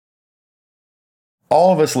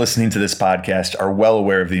All of us listening to this podcast are well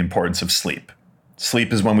aware of the importance of sleep.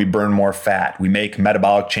 Sleep is when we burn more fat. We make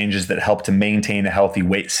metabolic changes that help to maintain a healthy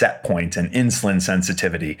weight set point and insulin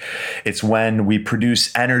sensitivity. It's when we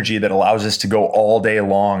produce energy that allows us to go all day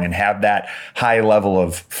long and have that high level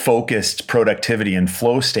of focused productivity and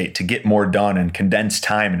flow state to get more done and condense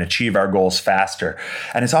time and achieve our goals faster.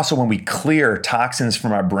 And it's also when we clear toxins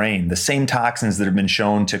from our brain, the same toxins that have been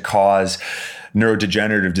shown to cause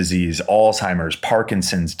neurodegenerative disease, Alzheimer's,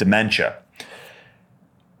 Parkinson's, dementia.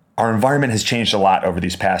 Our environment has changed a lot over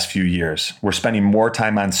these past few years. We're spending more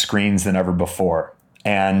time on screens than ever before.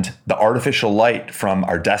 And the artificial light from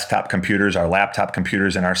our desktop computers, our laptop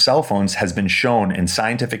computers, and our cell phones has been shown in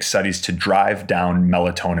scientific studies to drive down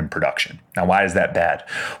melatonin production. Now, why is that bad?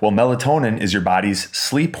 Well, melatonin is your body's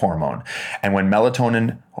sleep hormone. And when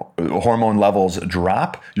melatonin hormone levels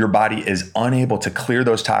drop, your body is unable to clear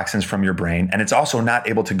those toxins from your brain. And it's also not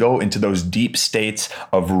able to go into those deep states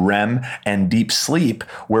of REM and deep sleep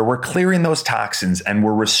where we're clearing those toxins and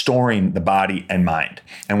we're restoring the body and mind.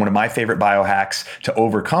 And one of my favorite biohacks to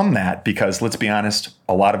overcome that, because let's be honest,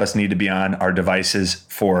 a lot of us need to be on our devices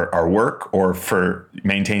for our work or for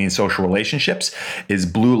maintaining social relationships, is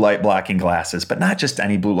blue light blocking glasses. But not just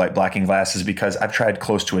any blue light blocking glasses, because I've tried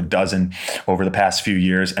close to a dozen over the past few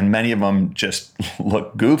years, and many of them just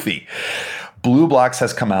look goofy. BlueBlox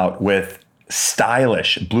has come out with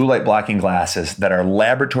stylish blue light blocking glasses that are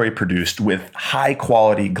laboratory produced with high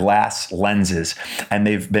quality glass lenses, and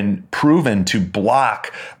they've been proven to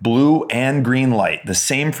block blue and green light, the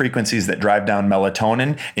same frequencies that drive down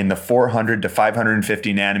melatonin, in the 400 to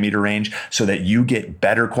 550 nanometer range, so that you get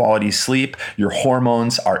better quality sleep, your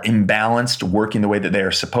hormones are imbalanced, working the way that they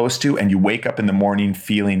are supposed to, and you wake up in the morning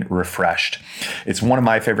feeling refreshed. It's one of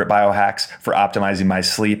my favorite biohacks for optimizing my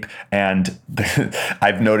sleep, and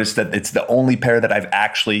I've noticed that it's the only pair that I've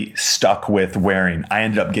actually stuck with wearing. I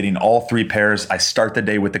ended up getting all three pairs. I start the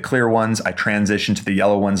day with the clear ones. I transition to the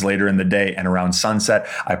yellow ones later in the day, and around sunset,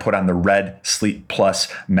 I put on the red Sleep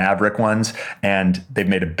Plus Maverick ones, and they've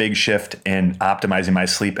made a big shift in optimizing my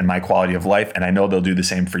sleep and my quality of life, and I know they'll do the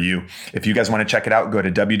same for you. If you guys want to check it out, go to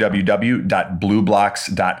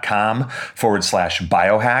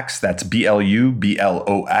www.blublox.com/biohacks. That's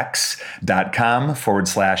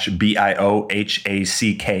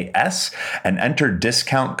BLUBLOX.com/BIOHACKS, and enter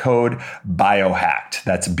discount code BIOHACKED.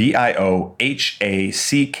 That's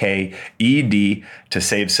BIOHACKED to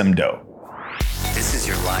save some dough. This is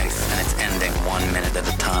your life, and it's ending 1 minute at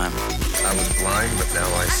a time. I was blind, but now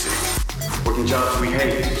I see. Working jobs we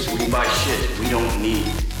hate, so we can buy shit we don't need.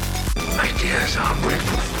 Ideas are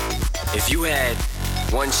brittle. If you had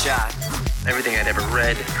one shot, everything I'd ever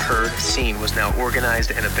read, heard, seen was now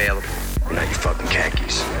organized and available. Now you fucking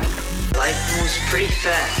khakis. Life moves pretty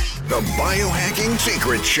fast. The Biohacking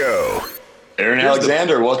Secrets Show. Aaron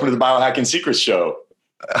Alexander, welcome to the Biohacking Secrets Show.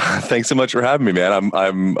 Thanks so much for having me, man.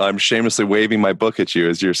 I'm shamelessly waving my book at you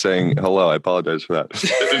as you're saying hello. I apologize for that.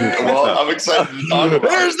 Well, I'm excited to talk about it.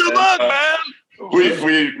 There's the book, man. We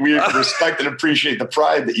respect and appreciate the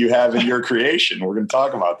pride that you have in your creation. We're going to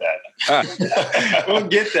talk about that. We'll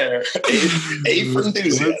get there. A for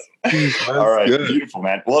enthusiasm. All right, good. Beautiful,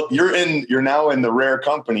 man. Well, you're now in the rare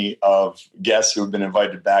company of guests who have been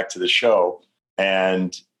invited back to the show,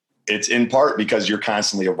 and it's in part because you're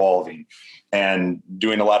constantly evolving and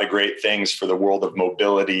doing a lot of great things for the world of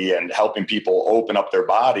mobility and helping people open up their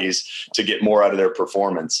bodies to get more out of their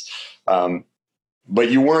performance.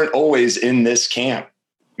 But you weren't always in this camp.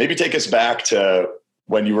 Maybe take us back to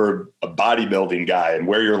when you were a bodybuilding guy and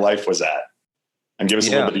where your life was at, and give us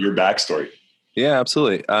a little bit of your backstory. Yeah,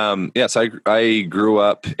 absolutely. Yes, I grew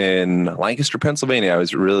up in Lancaster, Pennsylvania. I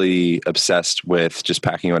was really obsessed with just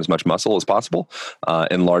packing on as much muscle as possible,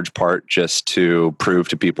 in large part just to prove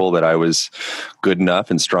to people that I was good enough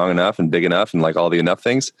and strong enough and big enough and like all the enough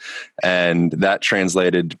things. And that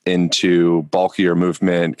translated into bulkier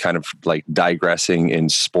movement, kind of like digressing in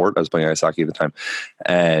sport. I was playing ice hockey at the time,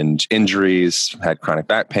 and injuries, had chronic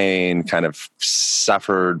back pain, kind of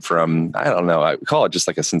suffered from, I don't know, I call it just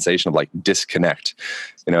like a sensation of like disconnect.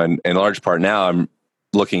 And in large part now I'm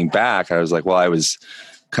looking back, I was like, well, I was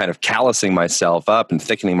kind of callousing myself up and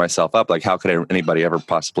thickening myself up. Like, how could anybody ever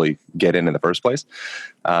possibly get in the first place?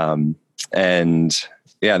 Then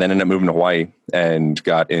ended up moving to Hawaii and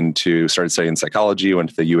started studying psychology,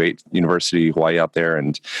 went to the U8 University, Hawaii out there,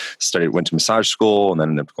 and went to massage school, and then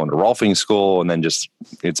ended up going to Rolfing school. And then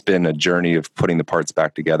it's been a journey of putting the parts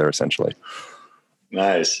back together, essentially.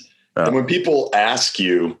 Nice. And when people ask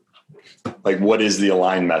you, like, what is the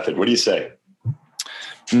Align method? What do you say?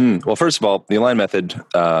 Well, first of all, the Align method,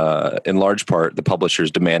 in large part, the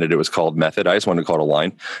publishers demanded it was called Method. I just wanted to call it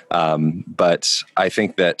Align. But I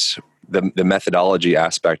think that the methodology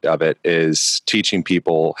aspect of it is teaching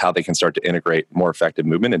people how they can start to integrate more effective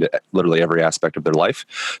movement into literally every aspect of their life.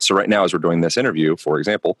 So right now, as we're doing this interview, for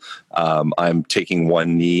example, I'm taking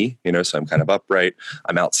one knee, so I'm kind of upright.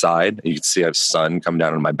 I'm outside. You can see I have sun coming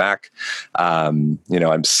down on my back. I'm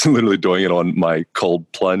literally doing it on my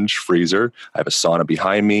cold plunge freezer. I have a sauna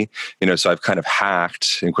behind me, so I've kind of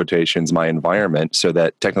hacked, in quotations, my environment so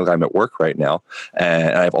that technically I'm at work right now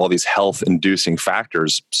and I have all these health inducing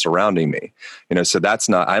factors surrounding me, so that's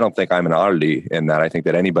not, I don't think I'm an oddity in that. I think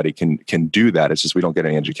that anybody can do that. It's just, we don't get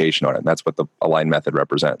any education on it. And that's what the Align method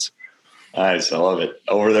represents. Nice. I love it.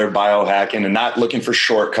 Over there, biohacking and not looking for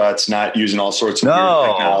shortcuts, not using all sorts of weird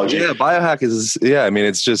technology. Yeah. Biohack is,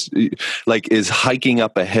 it's just like, is hiking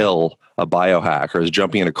up a hill a biohack, or is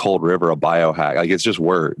jumping in a cold river a biohack? Like, it's just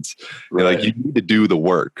words. Right. Like, you need to do the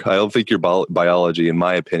work. I don't think your biology, in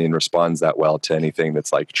my opinion, responds that well to anything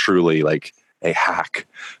that's like truly like a hack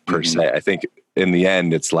per se. I think in the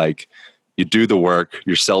end, it's like you do the work,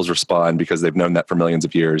 your cells respond because they've known that for millions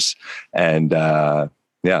of years. And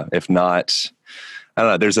if not,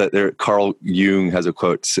 I don't know. Carl Jung has a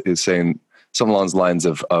quote is saying something along the lines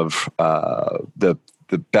of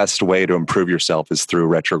the best way to improve yourself is through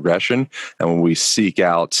retrogression. And when we seek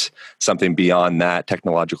out something beyond that,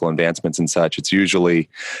 technological advancements and such, it's usually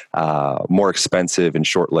more expensive and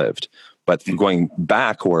short-lived. But going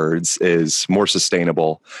backwards is more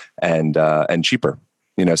sustainable and cheaper.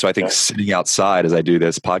 So I think sitting outside as I do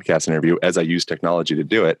this podcast interview, as I use technology to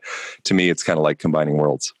do it, to me, it's kind of like combining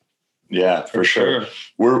worlds. Yeah, for sure.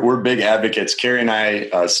 We're big advocates. Carrie and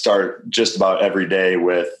I start just about every day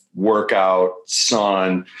with workout,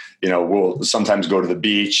 sun. We'll sometimes go to the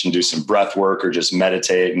beach and do some breath work or just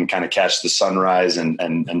meditate and kind of catch the sunrise and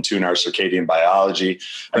tune our circadian biology.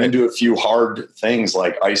 And then do a few hard things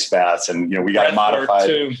like ice baths. And, we got a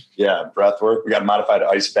modified, breath work. We got a modified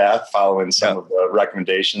ice bath following some of the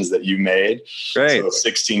recommendations that you made. Great. So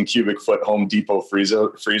 16 cubic foot Home Depot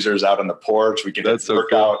freezers out on the porch. We can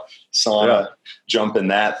work out, sauna, jump in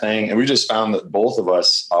that thing. And we just found that both of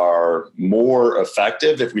us are more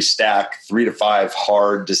effective if we stack 3 to 5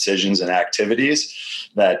 hard decisions and activities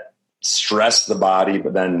that stress the body,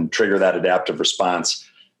 but then trigger that adaptive response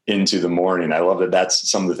into the morning. I love that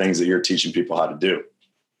that's some of the things that you're teaching people how to do.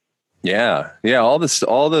 Yeah. All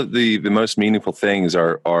the most meaningful things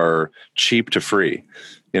are cheap to free.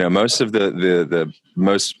 Most of the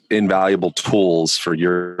most invaluable tools for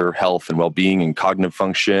your health and well-being and cognitive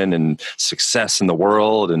function and success in the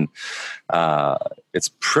world. And it's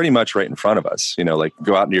pretty much right in front of us, like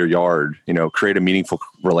go out into your yard, create a meaningful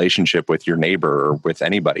relationship with your neighbor or with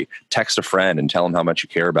anybody, text a friend and tell them how much you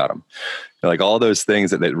care about them. Like all those things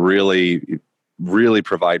that really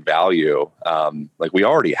provide value. Like we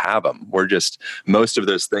already have them. Most of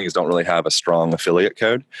those things don't really have a strong affiliate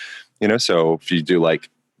code, so if you do like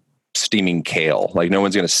steaming kale, like no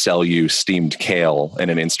one's going to sell you steamed kale in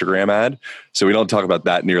an Instagram ad. So we don't talk about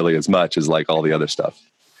that nearly as much as like all the other stuff.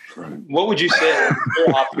 What would you say is your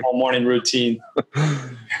optimal morning routine?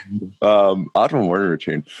 Optimal morning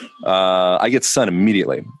routine. I get sun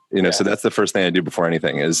immediately, so that's the first thing I do before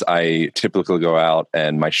anything is I typically go out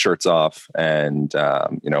and my shirt's off and,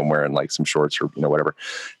 I'm wearing like some shorts or, whatever.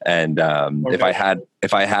 And if I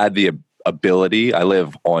had the ability, I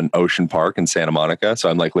live on Ocean Park in Santa Monica. So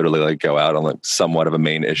I'm like literally like go out on like somewhat of a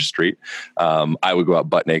main-ish street. I would go out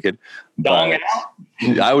butt naked. Dong out?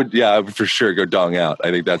 I would for sure go dong out.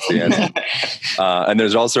 I think that's the answer. And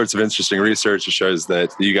there's all sorts of interesting research that shows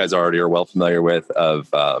that you guys already are well familiar with of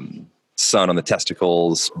sun on the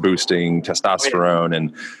testicles, boosting testosterone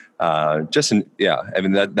and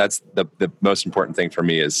that's the most important thing for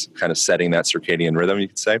me is kind of setting that circadian rhythm, you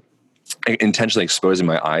could say. Intentionally exposing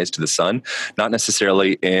my eyes to the sun, not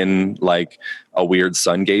necessarily in like a weird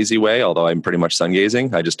sun gazy way, although I'm pretty much sun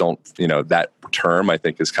gazing. I just don't, that term I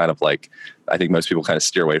think is kind of like, I think most people kind of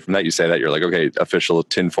steer away from that. You say that you're like, okay, official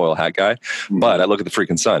tinfoil hat guy, but I look at the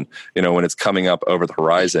freaking sun, when it's coming up over the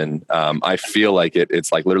horizon, I feel like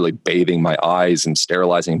it's like literally bathing my eyes and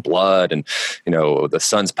sterilizing blood. And, the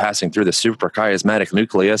sun's passing through the suprachiasmatic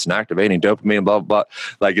nucleus and activating dopamine, blah, blah, blah.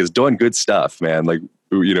 Like it's doing good stuff, man. Like,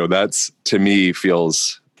 that's to me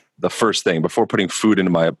feels the first thing before putting food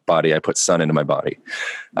into my body. I put sun into my body.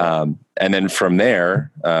 And then from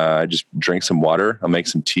there, I just drink some water. I'll make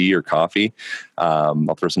some tea or coffee.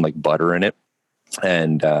 I'll throw some like butter in it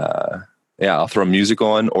and, I'll throw music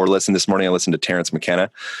on or this morning I listened to Terrence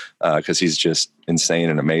McKenna cause he's just insane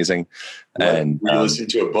and amazing. And were you listening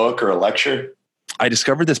to a book or a lecture? I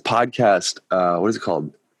discovered this podcast. What is it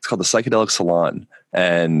called? It's called the Psychedelic Salon.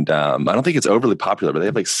 And I don't think it's overly popular, but they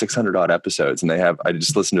have like 600 odd episodes. And I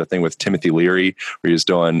just listened to a thing with Timothy Leary, where he was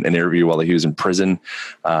doing an interview while he was in prison,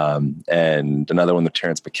 and another one with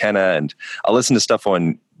Terrence McKenna. And I listen to stuff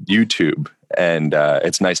on YouTube, and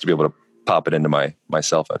it's nice to be able to pop it into my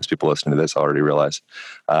cell phone. As people listening to this, I already realize.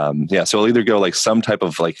 So I'll either go like some type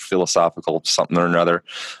of like philosophical something or another,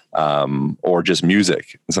 or just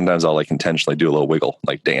music. And sometimes I'll like intentionally do a little wiggle,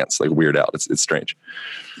 like dance, like Weird Al. It's strange.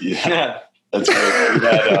 Yeah. That's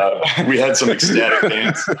great. We had some ecstatic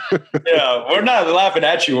dance. Yeah, we're not laughing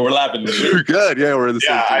at you. We're laughing at you. You're good. Yeah, we're in the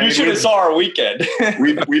same team. You should have saw our weekend.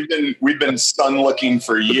 we've been sun looking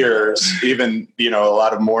for years. Even a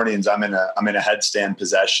lot of mornings I'm in a headstand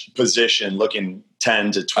position, looking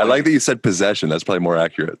 10 to 20. I like that you said possession. That's probably more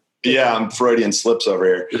accurate. Yeah, I'm Freudian slips over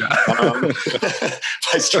here. Yeah.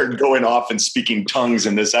 If I start going off and speaking tongues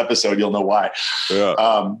in this episode, you'll know why.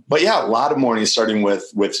 Yeah. But yeah, a lot of mornings starting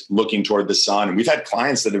with looking toward the sun. And we've had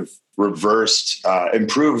clients that have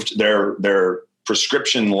improved their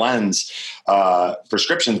prescriptions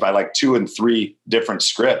by like 2 and 3 different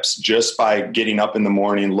scripts just by getting up in the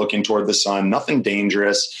morning, looking toward the sun, nothing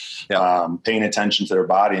dangerous, paying attention to their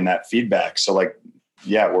body and that feedback. So like,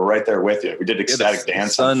 yeah, we're right there with you. We did ecstatic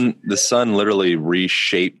dance. The sun literally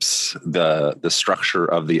reshapes the structure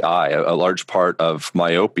of the eye. A large part of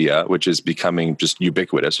myopia, which is becoming just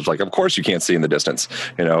ubiquitous, which like, of course you can't see in the distance,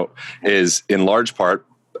 is in large part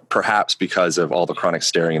perhaps because of all the chronic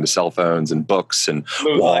staring into cell phones and books and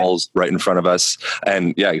walls right in front of us.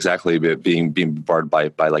 And yeah, exactly. Being bombarded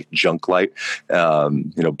by like junk light,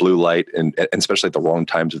 blue light, and especially at the wrong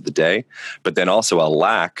times of the day. But then also a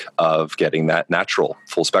lack of getting that natural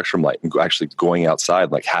full spectrum light and actually going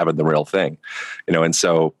outside, like having the real thing, And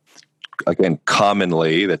so again,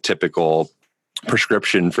 commonly the typical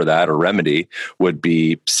prescription for that or remedy would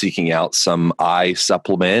be seeking out some eye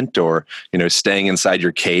supplement or, staying inside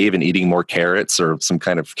your cave and eating more carrots or some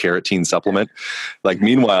kind of carotene supplement. Like,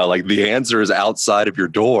 meanwhile, like the answer is outside of your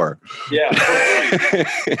door. Yeah.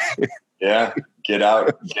 Yeah. Get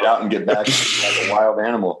out and get back like a wild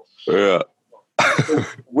animal. Yeah.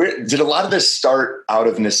 Did a lot of this start out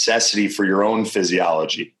of necessity for your own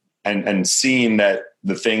physiology and seeing that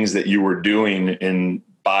the things that you were doing in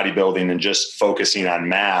bodybuilding and just focusing on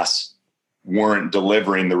mass weren't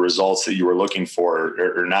delivering the results that you were looking for,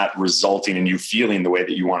 or not resulting in you feeling the way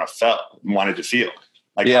that you wanted to feel?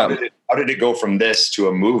 Like, how did it go from this to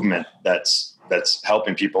a movement that's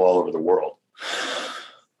helping people all over the world?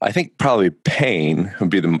 I think probably pain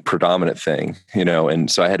would be the predominant thing,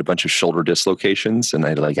 and so I had a bunch of shoulder dislocations, and I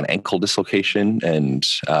had like an ankle dislocation, and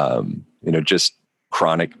just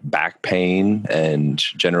chronic back pain and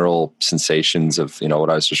general sensations of, what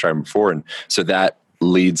I was describing before. And so that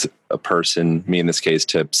leads a person, me in this case,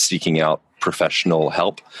 to seeking out professional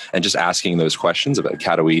help and just asking those questions about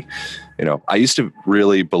how do we, I used to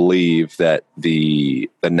really believe that the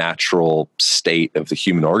natural state of the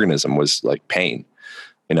human organism was like pain,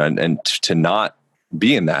 and to not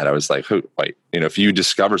be in that, I was like, wait, if you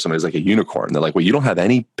discover somebody's like a unicorn, they're like, well, you don't have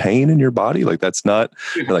any pain in your body? Like, that's not,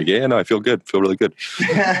 they're like, yeah, no, I feel good. Feel really good.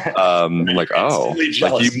 Like, oh,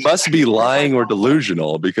 like you must be lying or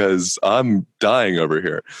delusional because I'm dying over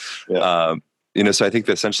here. Yeah. So I think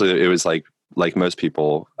that essentially it was like most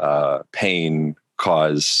people, pain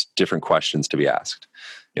caused different questions to be asked,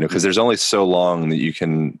 because there's only so long that you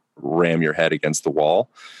can ram your head against the wall.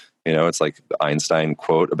 It's like the Einstein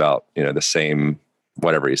quote about, the same,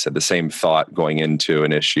 whatever he said, the same thought going into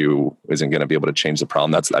an issue isn't going to be able to change the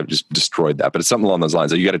problem. I've just destroyed that, but it's something along those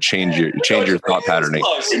lines. You got to change your thought patterning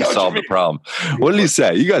to solve the problem. What did he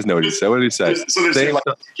say? You guys know what he said. What did he say? So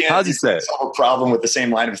how's he say? Solve a problem with the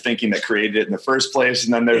same line of thinking that created it in the first place,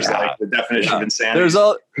 and then there's like the definition of insanity. There's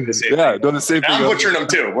all doing the same thing. I'm butchering them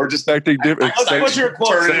too. We're just expecting different. What's your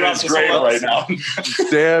quote? Turning it great right now.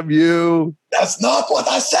 Damn you! That's not what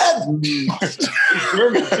I said.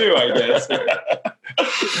 German too, I guess.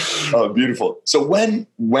 Oh, beautiful. So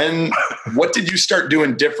what did you start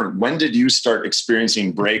doing different? When did you start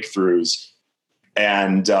experiencing breakthroughs?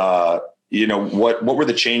 And, what were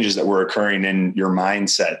the changes that were occurring in your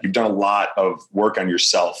mindset? You've done a lot of work on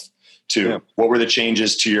yourself too. Yeah. What were the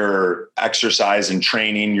changes to your exercise and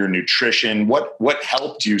training, your nutrition? What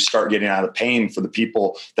helped you start getting out of pain for the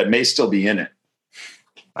people that may still be in it?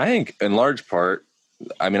 I think in large part,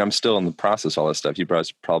 I'm still in the process of all this stuff. You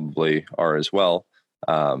guys probably are as well.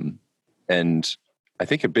 And I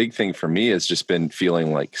think a big thing for me has just been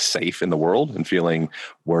feeling like safe in the world and feeling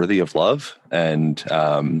worthy of love, and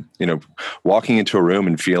walking into a room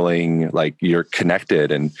and feeling like you're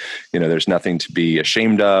connected, and there's nothing to be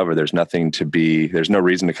ashamed of, or there's no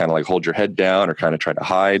reason to kind of like hold your head down or kind of try to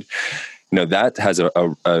hide. That has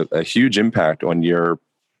a huge impact on your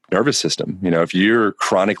nervous system. If you're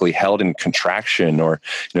chronically held in contraction, or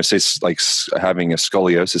say like having a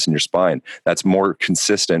scoliosis in your spine, that's more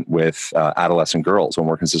consistent with adolescent girls will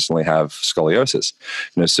more consistently have scoliosis.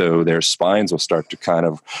 So their spines will start to kind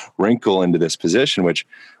of wrinkle into this position, which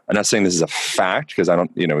I'm not saying this is a fact, because I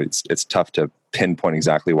don't, it's tough to pinpoint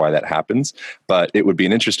exactly why that happens, but it would be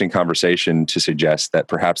an interesting conversation to suggest that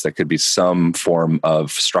perhaps that could be some form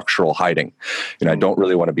of structural hiding. I don't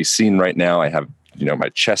really want to be seen right now. I have, my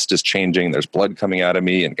chest is changing, there's blood coming out of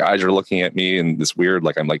me, and guys are looking at me in this weird,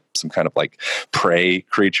 like I'm like some kind of like prey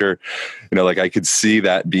creature. Like I could see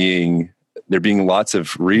that there being lots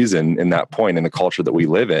of reason in that point in the culture that we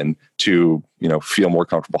live in to, feel more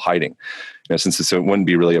comfortable hiding. Since it wouldn't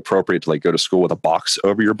be really appropriate to like go to school with a box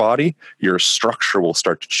over your body, your structure will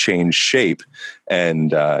start to change shape,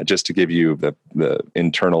 and just to give you the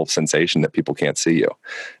internal sensation that people can't see you.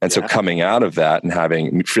 And so coming out of that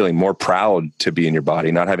and feeling more proud to be in your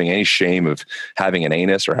body, not having any shame of having an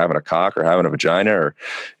anus or having a cock or having a vagina or,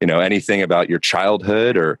 anything about your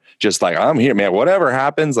childhood, or just like, I'm here, man, whatever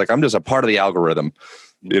happens, like I'm just a part of the algorithm.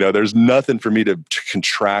 There's nothing for me to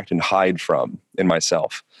contract and hide from in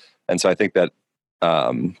myself. And so I think that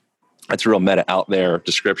that's a real meta out there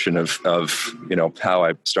description of how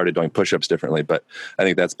I started doing push-ups differently. But I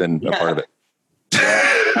think that's been a part of it.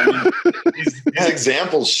 Yeah, these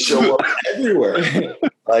examples show up everywhere.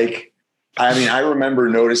 I remember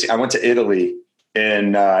noticing, I went to Italy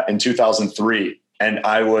in 2003, and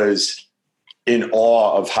I was in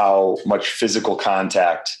awe of how much physical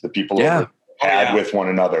contact the people had with one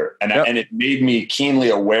another. And it made me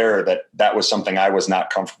keenly aware that was something I was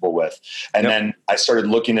not comfortable with. And then I started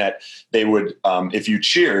looking at, they would, if you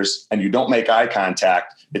cheers and you don't make eye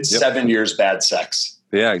contact, it's 7 years bad sex.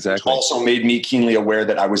 Yeah, exactly. Which also made me keenly aware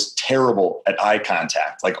that I was terrible at eye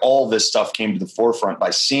contact. Like all this stuff came to the forefront by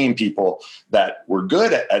seeing people that were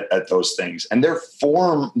good at those things. And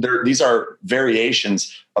these are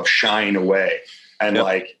variations of shying away. And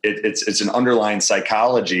it's an underlying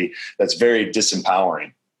psychology that's very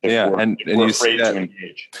disempowering. And we're afraid to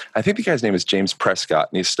engage. I think the guy's name is James Prescott,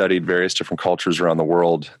 and he studied various different cultures around the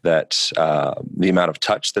world that the amount of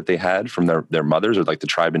touch that they had from their mothers, or like the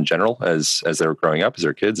tribe in general, as they were growing up, as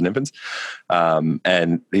their kids and infants.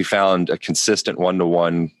 And he found a consistent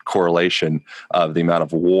 1-to-1 correlation of the amount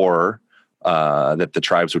of war that the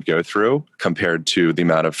tribes would go through compared to the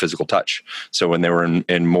amount of physical touch. So when they were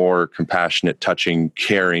in more compassionate, touching,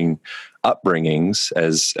 caring upbringings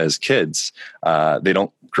as kids, they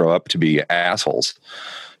don't grow up to be assholes.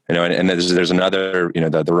 And there's another,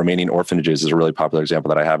 the Romanian orphanages is a really popular example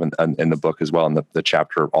that I have in the book as well, in the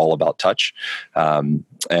chapter all about touch.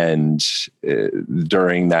 And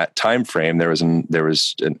during that time frame, there was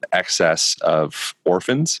an excess of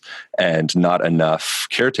orphans and not enough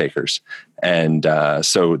caretakers. And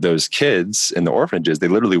so those kids in the orphanages, they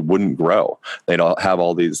literally wouldn't grow. They'd all have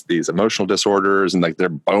all these emotional disorders, and like their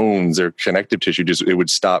bones, their connective tissue, it would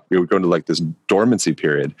stop. It would go into like this dormancy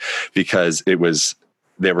period, because they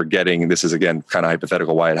were getting, this is again kind of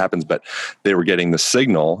hypothetical why it happens, but they were getting the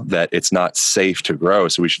signal that it's not safe to grow.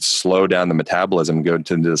 So we should slow down the metabolism and go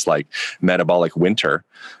into this like metabolic winter,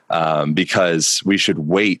 because we should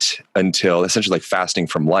wait until, essentially like fasting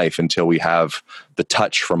from life, until we have the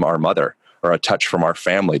touch from our mother or a touch from our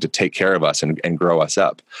family to take care of us and grow us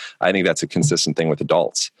up. I think that's a consistent thing with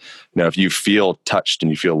adults. If you feel touched and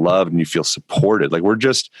you feel loved and you feel supported, like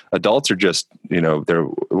adults are just, they're,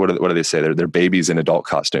 what do they say? They're babies in adult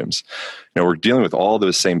costumes. We're dealing with all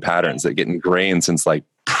those same patterns that get ingrained since like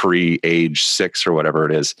pre-age 6 or whatever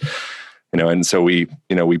it is. And so we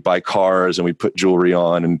buy cars and we put jewelry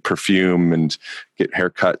on and perfume and get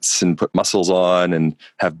haircuts and put muscles on and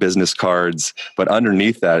have business cards. But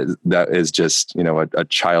underneath that is just, a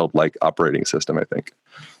childlike operating system, I think.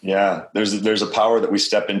 Yeah. There's a power that we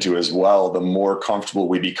step into as well. The more comfortable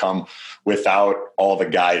we become without all the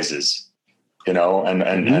guises, and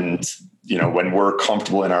when we're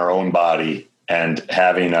comfortable in our own body and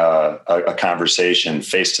having a conversation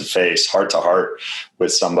face to face, heart to heart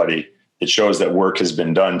with somebody, it shows that work has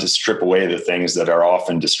been done to strip away the things that are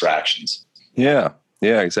often distractions. Yeah.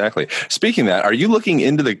 Yeah, exactly. Speaking of that, are you looking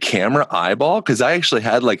into the camera eyeball? Because I actually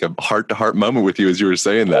had like a heart-to-heart moment with you as you were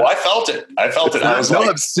saying that. Oh, I felt it. I was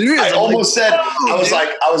I'm serious. I almost said, I was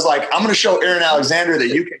like, I'm going to show Aaron Alexander that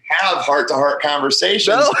you can have heart-to-heart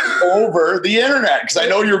conversations over the internet. Because I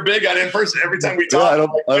know you're big on in-person. Every time we talk,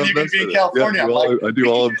 I when you can be in California, I do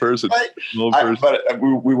all in person. But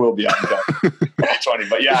we will be on that. That's funny.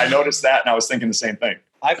 But yeah, I noticed that, and I was thinking the same thing.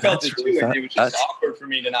 I felt it too, and it was just awkward for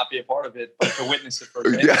me to not be a part of it, but to witness it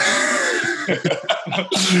firsthand.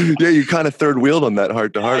 Yeah, you kind of third wheeled on that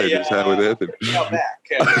heart to heart I just had with Anthony. Back.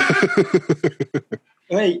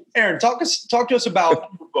 Hey, Aaron, talk to us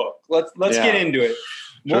about your book. Let's get into it.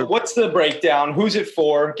 Sure. What's the breakdown? Who's it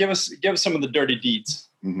for? Give us some of the dirty deeds.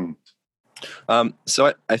 Mm-hmm.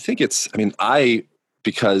 So I think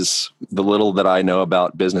because the little that I know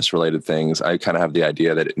about business related things, I kind of have the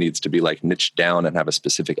idea that it needs to be like niched down and have a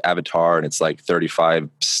specific avatar. And it's like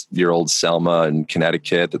 35-year-old Selma in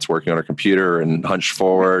Connecticut that's working on her computer and hunched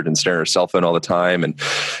forward and staring at her cell phone all the time. And,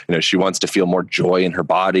 she wants to feel more joy in her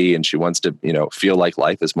body, and she wants to, feel like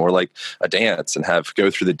life is more like a dance and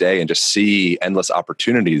go through the day and just see endless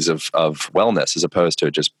opportunities of wellness, as opposed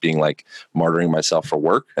to just being like martyring myself for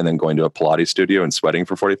work and then going to a Pilates studio and sweating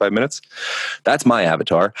for 45 minutes. That's my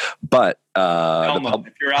avatar. But Selma,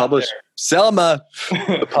 Selma,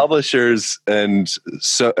 the publishers and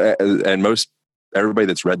most everybody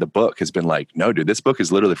that's read the book has been like, no, dude, this book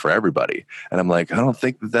is literally for everybody. And I'm like, I don't know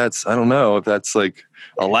if that's like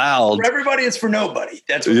allowed. For everybody, it's for nobody.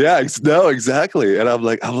 That's what no, exactly. And I'm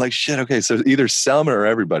like, shit. Okay, so either Selma or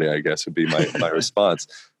everybody, I guess, would be my response.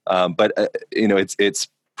 But it's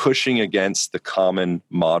pushing against the common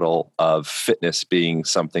model of fitness being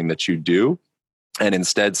something that you do, and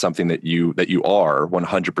instead something that you are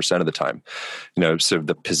 100% of the time. So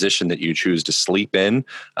the position that you choose to sleep in,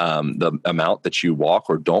 the amount that you walk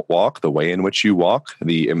or don't walk, the way in which you walk,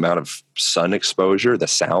 the amount of sun exposure, the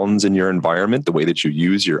sounds in your environment, the way that you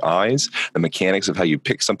use your eyes, the mechanics of how you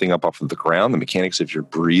pick something up off of the ground, the mechanics of your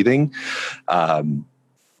breathing,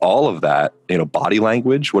 all of that, body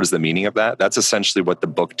language, what is the meaning of that? That's essentially what the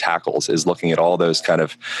book tackles, is looking at all those kind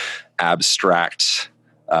of abstract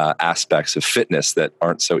aspects of fitness that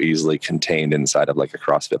aren't so easily contained inside of like a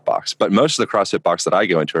CrossFit box. But most of the CrossFit box that I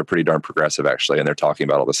go into are pretty darn progressive, actually, and they're talking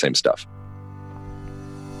about all the same stuff.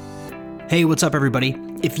 Hey, what's up, everybody?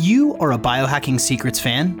 If you are a Biohacking Secrets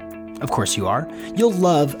fan, of course you are, you'll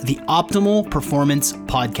love the Optimal Performance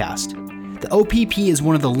Podcast. The OPP is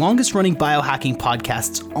one of the longest running biohacking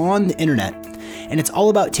podcasts on the internet, and it's all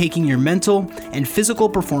about taking your mental and physical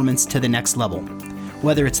performance to the next level.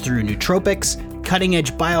 Whether it's through nootropics,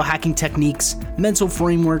 cutting-edge biohacking techniques, mental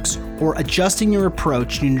frameworks, or adjusting your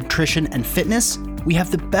approach to nutrition and fitness, we have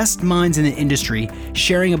the best minds in the industry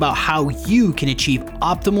sharing about how you can achieve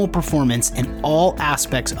optimal performance in all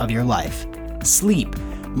aspects of your life. Sleep,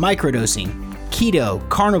 microdosing, keto,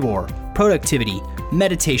 carnivore, productivity,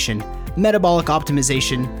 meditation, metabolic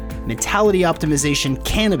optimization, mentality optimization,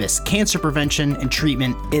 cannabis, cancer prevention, and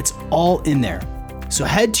treatment. It's all in there. So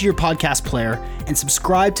head to your podcast player and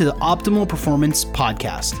subscribe to the Optimal Performance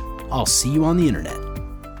Podcast. I'll see you on the internet.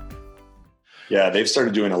 Yeah, they've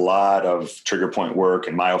started doing a lot of trigger point work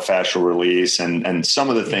and myofascial release and some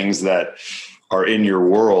of the things that are in your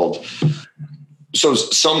world. So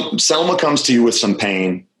Selma comes to you with some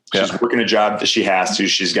pain. She's working a job that she has to.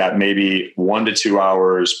 She's got maybe 1 to 2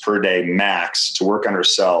 hours per day max to work on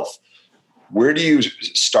herself. Where do you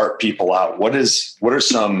start people out? What are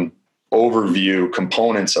some overview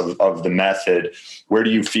components of the method? Where do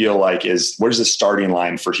you feel like where's the starting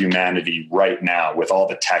line for humanity right now with all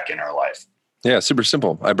the tech in our life? Yeah, super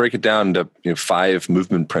simple. I break it down to 5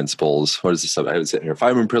 movement principles. What is this? I was sitting here. 5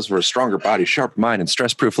 movement principles for a stronger body, sharp mind, and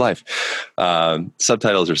stress-proof life.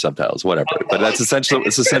 Subtitles or subtitles, whatever. But that's essential.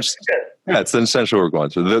 It's essential. Yeah, it's essential we're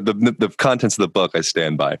going through. The contents of the book I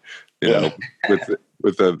stand by.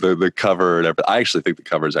 With the cover and everything. I actually think the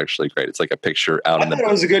cover is actually great. It's like a picture out in the. It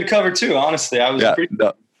was a good cover too. Honestly, I was.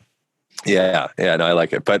 No, I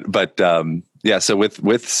like it. But So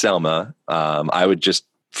with Selma, I would just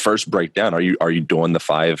first break down. Are you doing the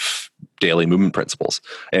 5 daily movement principles?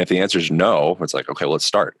 And if the answer is no, it's like, okay, well, let's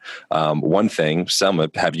start. One thing, Selma,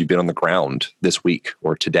 have you been on the ground this week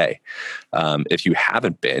or today? If you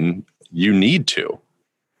haven't been, you need to.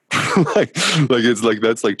 like it's like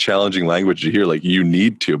that's like challenging language to hear, like you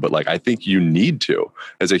need to, but like I think you need to.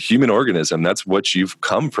 As a human organism, that's what you've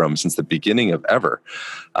come from since the beginning of ever.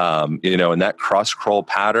 And that cross crawl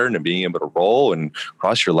pattern and being able to roll and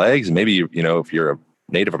cross your legs, and maybe if you're a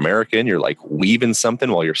Native American, you're like weaving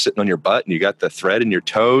something while you're sitting on your butt and you got the thread in your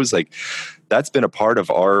toes, like that's been a part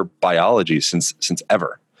of our biology since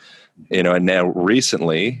ever. And now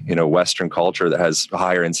recently, Western culture that has a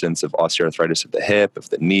higher incidence of osteoarthritis of the hip, of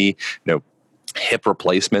the knee, hip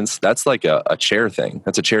replacements, that's like a chair thing.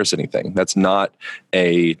 That's a chair sitting thing. That's not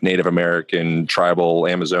a Native American, tribal,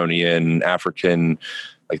 Amazonian, African,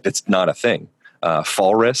 like that's not a thing.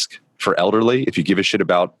 Fall risk for elderly, if you give a shit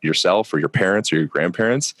about yourself or your parents or your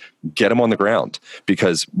grandparents, get them on the ground,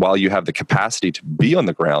 because while you have the capacity to be on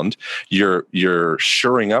the ground, you're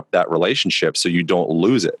shoring up that relationship so you don't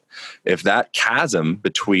lose it. If that chasm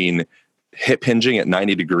between hip hinging at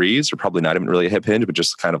 90 degrees, or probably not even really a hip hinge, but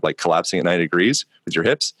just kind of like collapsing at 90 degrees with your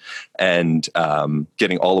hips and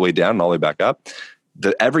getting all the way down and all the way back up,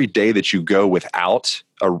 every day that you go without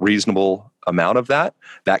a reasonable amount of that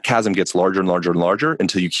chasm gets larger and larger and larger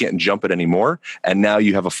until you can't jump it anymore. And now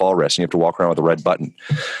you have a fall risk and you have to walk around with a red button,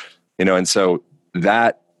 and so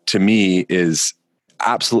that to me is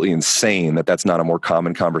absolutely insane that's not a more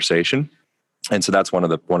common conversation. And so that's one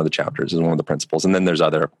of the chapters, is one of the principles. And then there's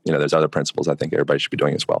other principles I think everybody should be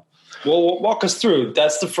doing as well. Well, walk us through.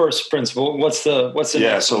 That's the first principle. What's the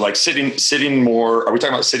next? So like sitting more. Are we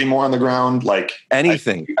talking about sitting more on the ground? Like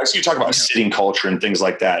anything. I see you talk about sitting culture and things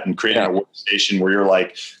like that, and creating a workstation where you're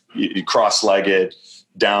like you cross-legged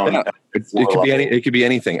down. Yeah. It could be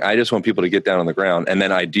anything. I just want people to get down on the ground, and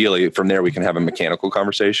then ideally from there we can have a mechanical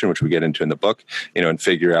conversation, which we get into in the book. And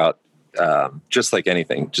figure out. Just like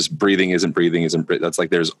anything, just breathing. That's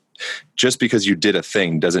like just because you did a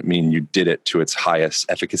thing doesn't mean you did it to its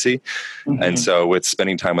highest efficacy. Mm-hmm. And so with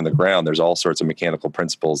spending time on the ground, there's all sorts of mechanical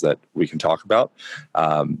principles that we can talk about.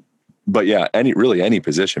 But yeah, any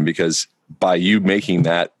position, because by you making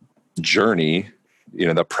that journey,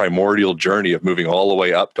 the primordial journey of moving all the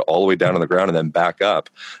way up to all the way down on the ground and then back up,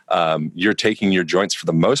 you're taking your joints for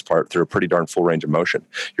the most part through a pretty darn full range of motion.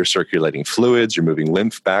 You're circulating fluids, you're moving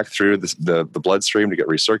lymph back through the bloodstream to get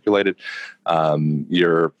recirculated.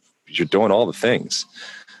 You're doing all the things.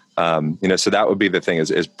 So that would be the thing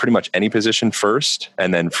is pretty much any position first.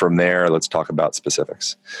 And then from there, let's talk about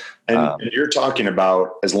specifics. And you're talking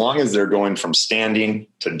about, as long as they're going from standing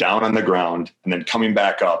to down on the ground and then coming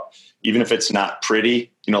back up, even if it's not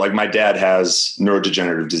pretty, like my dad has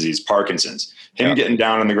neurodegenerative disease, Parkinson's, getting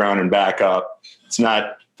down on the ground and back up, it's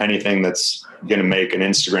not anything that's going to make an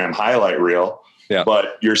Instagram highlight reel,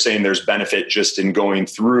 but you're saying there's benefit just in going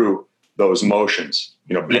through those motions,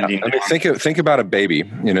 bending down. Think about a baby,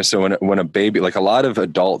 so when a baby, like a lot of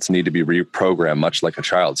adults need to be reprogrammed much like a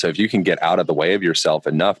child. So if you can get out of the way of yourself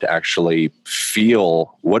enough to actually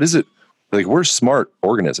feel, what is it? Like, we're smart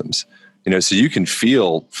organisms. So you can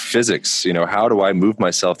feel physics, how do I move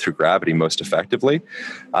myself through gravity most effectively?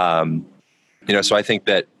 So I think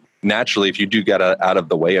that naturally, if you do get out of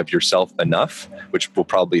the way of yourself enough, which will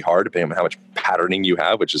probably be hard depending on how much patterning you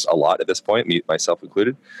have, which is a lot at this point, myself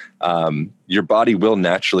included, your body will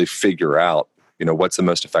naturally figure out, what's the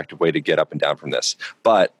most effective way to get up and down from this.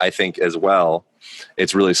 But I think as well,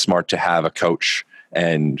 it's really smart to have a coach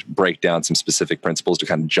and break down some specific principles to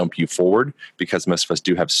kind of jump you forward, because most of us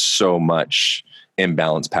do have so much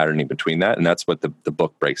imbalance patterning between that. And that's what the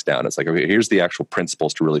book breaks down. It's like, okay, here's the actual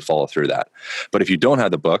principles to really follow through that. But if you don't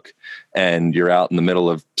have the book and you're out in the middle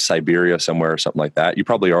of Siberia somewhere or something like that, you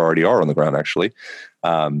probably already are on the ground actually.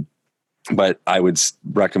 But I would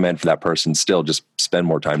recommend for that person still just spend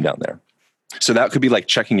more time down there. So that could be like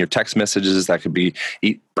checking your text messages. That could be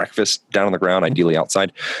eat breakfast down on the ground, ideally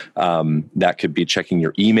outside. That could be checking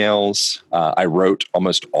your emails. I wrote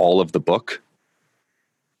almost all of the book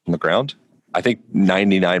on the ground. I think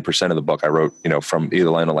 99% of the book I wrote, from either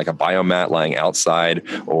lying on like a biomat, lying outside,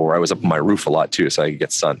 or I was up on my roof a lot too, so I could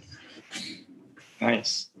get sun.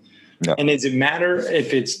 Nice. Yeah. And does it matter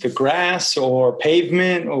if it's the grass or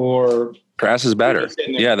pavement or... Grass is better.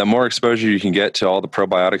 Yeah, the more exposure you can get to all the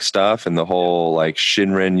probiotic stuff and the whole like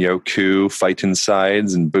Shinrin Yoku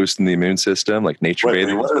phytoncides and boosting the immune system, like nature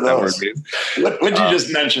bathing. What are those? What did you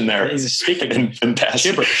just mention there? He's speaking in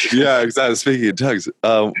gibberish. Yeah, exactly. Speaking in tongues.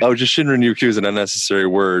 Just Shinrin Yoku is an unnecessary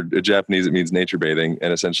word. In Japanese, it means nature bathing,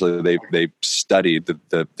 and essentially they studied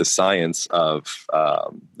the science of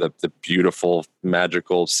the beautiful,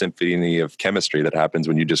 magical symphony of chemistry that happens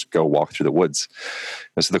when you just go walk through the woods.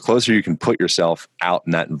 And so the closer you can put yourself out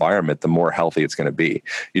in that environment, the more healthy it's going to be.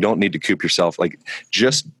 You don't need to coop yourself. Like,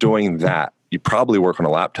 just doing that, you probably work on a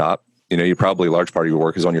laptop. You probably a large part of your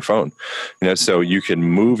work is on your phone. So you can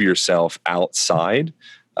move yourself outside.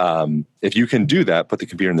 If you can do that, put the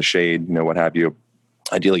computer in the shade, what have you.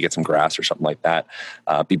 Ideally get some grass or something like that.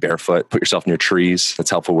 Be barefoot, put yourself near trees. That's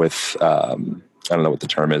helpful with, I don't know what the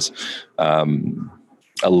term is.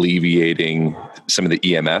 alleviating some of the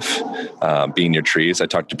EMF being near trees. I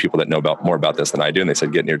talked to people that know more about this than I do, and they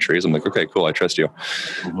said, get near trees. I'm like, okay, cool. I trust you.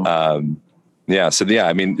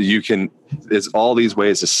 I mean, it's all these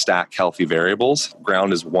ways to stack healthy variables.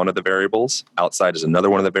 Ground is one of the variables. Outside is another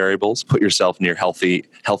one of the variables. Put yourself near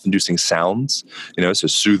health-inducing sounds, so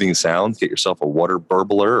soothing sounds. Get yourself a water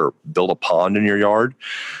burbler or build a pond in your yard.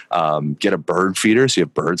 Get a bird feeder so you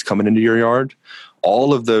have birds coming into your yard.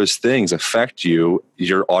 All of those things affect your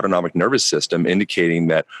autonomic nervous system, indicating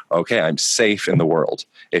that, okay, I'm safe in the world.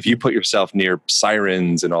 If you put yourself near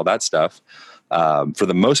sirens and all that stuff, for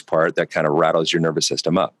the most part, that kind of rattles your nervous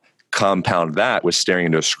system up. Compound that with staring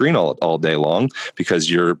into a screen all day long,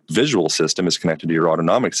 because your visual system is connected to your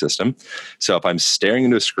autonomic system. So if I'm staring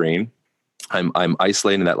into a screen, I'm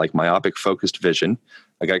isolating that like myopic focused vision.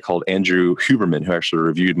 A guy called Andrew Huberman, who actually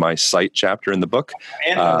reviewed my Sight chapter in the book.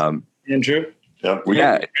 Andrew. Yep. On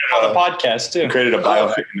the podcast too. We created a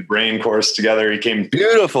biohacking the brain course together. He came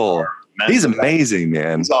beautiful. He's amazing,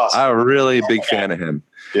 man. He's awesome. I'm a really big fan of him.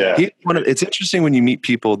 Yeah. It's interesting when you meet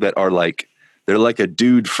people that are like, they're like a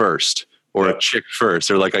dude first or a chick first.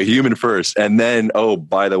 They're like a human first. And then, oh,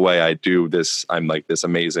 by the way, I do this. I'm like this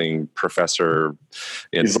amazing professor.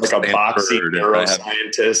 He's like a boxing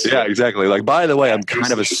neuroscientist. Yeah, exactly. Like, by the way, I'm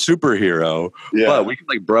kind of a superhero, but we can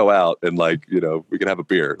like bro out and like, we can have a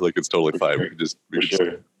beer. Like, it's totally fine. We can just,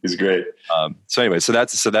 he's great. So anyway, so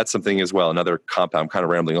that's something as well. Another compound. I'm kind of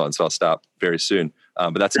rambling on, so I'll stop very soon.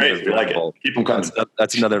 But that's another variable. Keep them coming.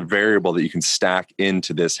 That's another variable that you can stack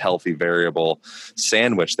into this healthy variable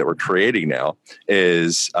sandwich that we're creating now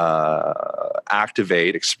is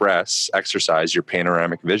activate, express, exercise your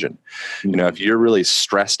panoramic vision. If you're a really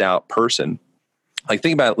stressed out person, like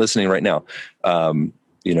think about listening right now.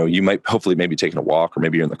 You might hopefully maybe taking a walk, or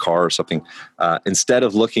maybe you're in the car or something. Instead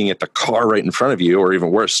of looking at the car right in front of you, or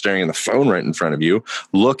even worse, staring at the phone right in front of you,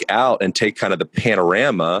 look out and take kind of the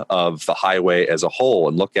panorama of the highway as a whole,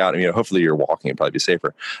 and look out. Hopefully you're walking, it'd probably be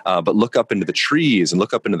safer. But look up into the trees and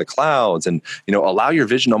look up into the clouds, and allow your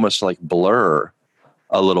vision almost to like blur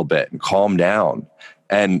a little bit and calm down.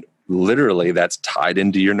 And literally, that's tied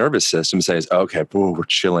into your nervous system. Says, okay, we're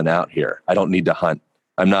chilling out here. I don't need to hunt.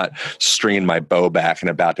 I'm not stringing my bow back and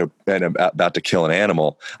about to kill an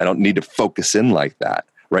animal. I don't need to focus in like that.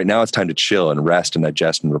 Right now, it's time to chill and rest and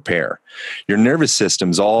digest and repair. Your nervous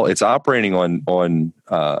system's it's operating on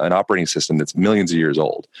an operating system that's millions of years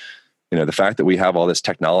old. The fact that we have all this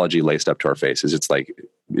technology laced up to our faces, it's like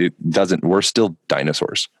we're still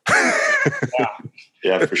dinosaurs.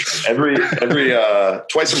 Yeah, for sure. Every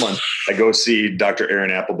twice a month, I go see Dr. Aaron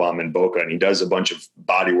Applebaum in Boca, and he does a bunch of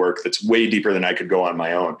body work that's way deeper than I could go on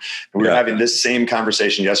my own. And we were having this same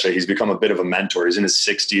conversation yesterday. He's become a bit of a mentor. He's in his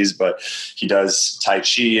 60s, but he does Tai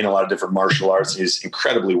Chi and a lot of different martial arts. And he's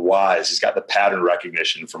incredibly wise. He's got the pattern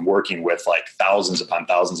recognition from working with like thousands upon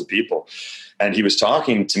thousands of people. And he was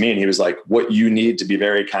talking to me, and he was like, what you need to be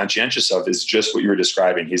very conscientious of is just what you were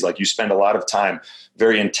describing. He's like, you spend a lot of time,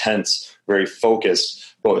 very intense, very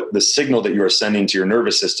focused, but the signal that you are sending to your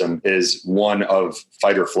nervous system is one of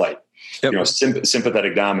fight or flight,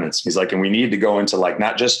 sympathetic dominance. He's like, and we need to go into like,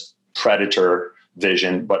 not just predator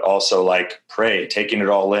vision, but also like prey, taking it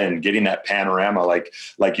all in, getting that panorama, like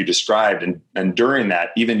you described. And during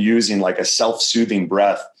that, even using like a self-soothing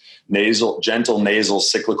breath, gentle nasal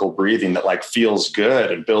cyclical breathing that like feels good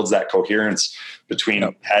and builds that coherence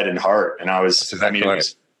between head and heart. And it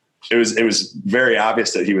was very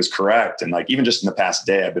obvious that he was correct. And like, even just in the past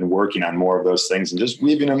day, I've been working on more of those things and just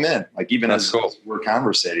weaving them in, like even as we're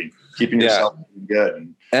conversating, keeping yourself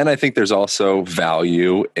good. And I think there's also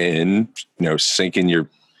value in, sinking your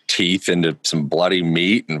teeth into some bloody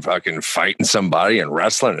meat and fucking fighting somebody and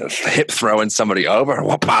wrestling and hip throwing somebody over and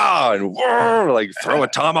whoop-ah, and whoa, like throw a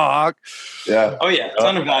tomahawk. Yeah. Oh yeah. A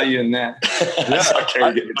ton of value in that. I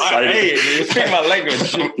can't get excited. Hey, you're speaking my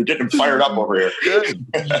language. You're getting fired up over here.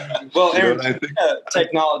 Well, Aaron,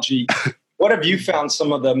 technology, what have you found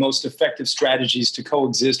some of the most effective strategies to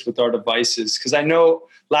coexist with our devices? Because I know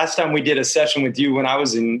last time we did a session with you when I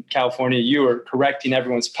was in California, you were correcting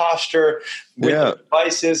everyone's posture with the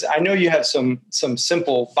devices. I know you have some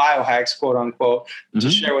simple biohacks, quote unquote, to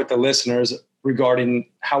share with the listeners regarding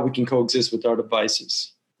how we can coexist with our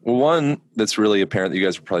devices. Well, one that's really apparent that you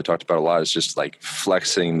guys have probably talked about a lot is just like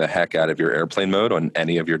flexing the heck out of your airplane mode on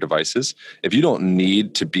any of your devices. If you don't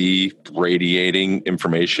need to be radiating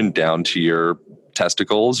information down to your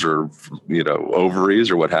testicles or, ovaries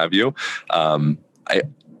or what have you,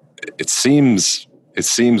 it seems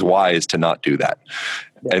wise to not do that.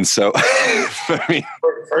 Yeah. And so, I mean,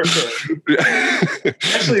 for sure.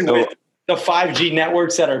 Especially with the 5G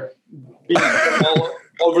networks that are being all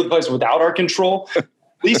over the place without our control.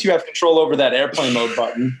 least you have control over that airplane mode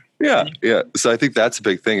button. Yeah. So I think that's a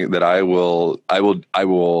big thing that I will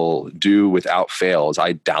do without fail is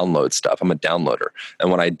I download stuff. I'm a downloader.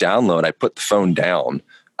 And when I download, I put the phone down.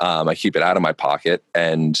 I keep it out of my pocket,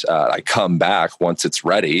 and I come back once it's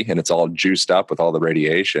ready and it's all juiced up with all the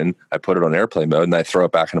radiation. I put it on airplane mode and I throw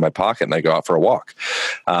it back into my pocket and I go out for a walk.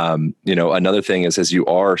 Another thing is, as you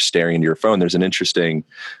are staring into your phone, there's an interesting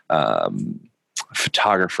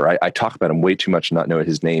photographer. I talk about him way too much and not know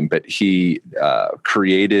his name, but he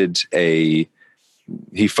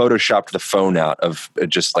he photoshopped the phone out of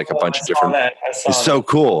just like a bunch of different. It's so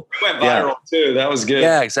cool. It went viral too. That was good.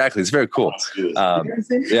 Yeah, exactly. It's very cool.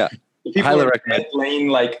 Yeah, people highly recommend. Laying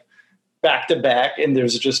like back to back, and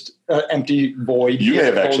there's just an empty void. You may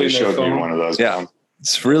have actually showed me one of those. Yeah.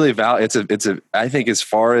 It's really I think as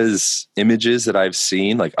far as images that I've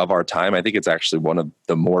seen, like of our time, I think it's actually one of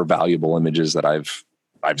the more valuable images that I've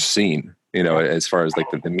seen, as far as like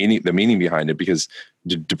the meaning behind it, because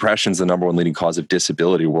depression is the number one leading cause of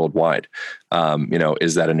disability worldwide.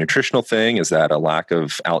 Is that a nutritional thing? Is that a lack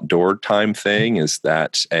of outdoor time thing? Is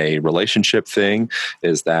that a relationship thing?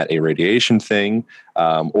 Is that a radiation thing?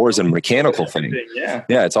 Or is it a mechanical thing? Yeah,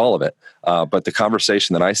 it's all of it. But the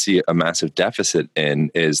conversation that I see a massive deficit in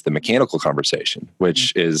is the mechanical conversation,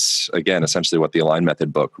 which is, again, essentially what the Align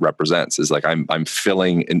Method book represents. Is like I'm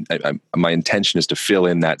filling in. My intention is to fill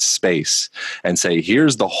in that space and say,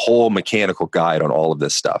 here's the whole mechanical guide on all of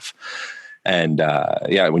this stuff. And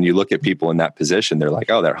when you look at people in that position, they're like,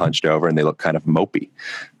 oh, they're hunched over and they look kind of mopey.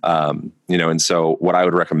 And so what I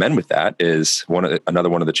would recommend with that is another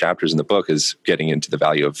one of the chapters in the book is getting into the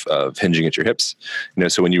value of hinging at your hips.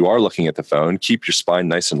 So when you are looking at the phone, keep your spine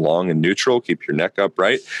nice and long and neutral, keep your neck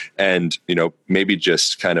upright, and, maybe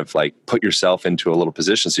just kind of like put yourself into a little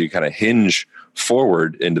position so you kind of hinge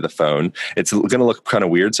forward into the phone. It's going to look kind of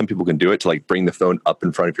weird. Some people can do it to like bring the phone up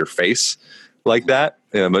in front of your face like that.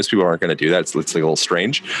 Most people aren't going to do that. It's like a little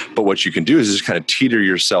strange. But what you can do is just kind of teeter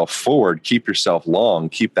yourself forward, keep yourself long,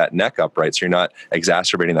 keep that neck upright so you're not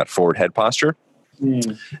exacerbating that forward head posture.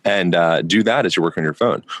 And do that as you're working on your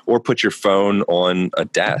phone, or put your phone on a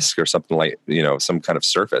desk or something like, some kind of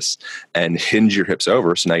surface, and hinge your hips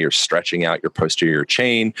over. So now you're stretching out your posterior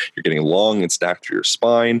chain, you're getting long and stacked through your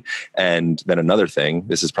spine. And then another thing,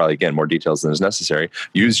 this is probably, again, more details than is necessary.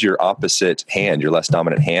 Use your opposite hand, your less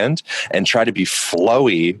dominant hand, and try to be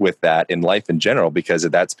flowy with that in life in general, because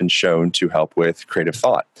that's been shown to help with creative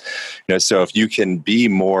thought. So if you can be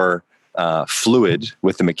more fluid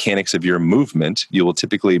with the mechanics of your movement, you will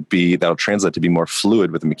typically that'll translate to be more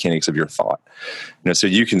fluid with the mechanics of your thought. So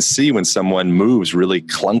you can see when someone moves really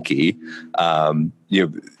clunky,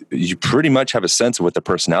 you pretty much have a sense of what their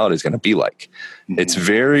personality is going to be like. Mm-hmm. It's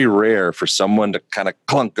very rare for someone to kind of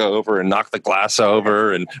clunk over and knock the glass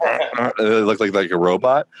over and look like a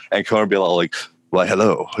robot and come and be like, well,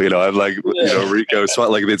 hello, I'm like, Rico.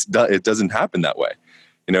 So like it doesn't happen that way.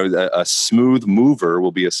 A smooth mover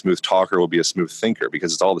will be a smooth talker, will be a smooth thinker,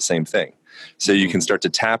 because it's all the same thing. So you can start to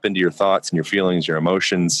tap into your thoughts and your feelings, your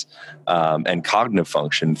emotions, and cognitive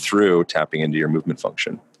function through tapping into your movement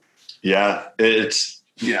function. Yeah,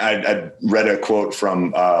 I read a quote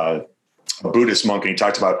from a Buddhist monk, and he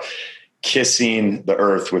talked about kissing the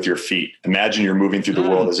earth with your feet. Imagine you're moving through the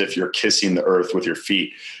world as if you're kissing the earth with your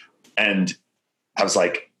feet. And I was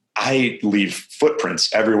like, I leave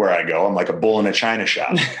footprints everywhere I go. I'm like a bull in a china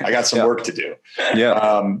shop. I got some work to do.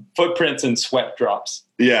 Yeah. Footprints and sweat drops.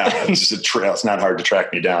 Yeah. It's just a trail. It's not hard to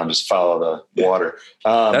track me down. Just follow the water.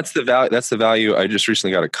 That's the value. That's the value. I just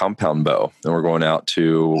recently got a compound bow, and we're going out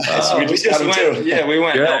to, we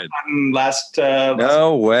went last,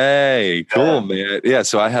 no way. Cool, man. Yeah.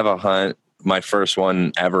 So I have a hunt, my first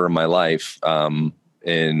one ever in my life, coming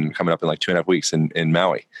up in like 2.5 weeks in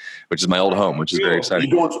Maui, which is my old home, which is very exciting.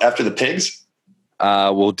 You going after the pigs?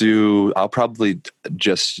 I'll probably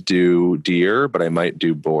just do deer, but I might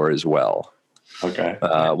do boar as well. Okay.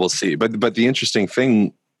 We'll see. But the interesting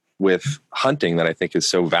thing with hunting that I think is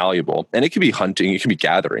so valuable, and it can be hunting, it can be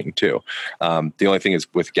gathering too. The only thing is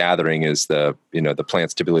with gathering is the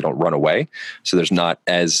plants typically don't run away. So there's not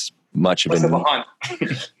as much of a hunt.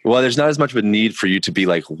 Well, there's not as much of a need for you to be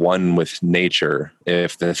like one with nature.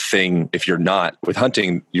 If you're not with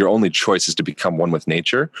hunting, your only choice is to become one with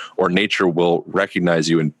nature, or nature will recognize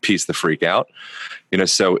you and piece the freak out.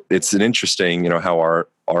 So it's an interesting, how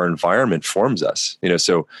our environment forms us,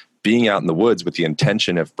 so being out in the woods with the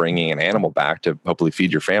intention of bringing an animal back to hopefully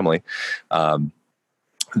feed your family,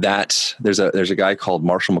 that there's a guy called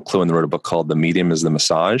Marshall McLuhan that wrote a book called The Medium is the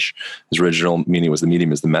Massage. His original meaning was The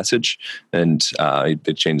Medium is the Message. And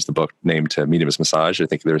they changed the book name to Medium is Massage. I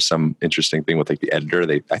think there's some interesting thing with like the editor.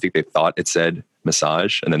 I think they thought it said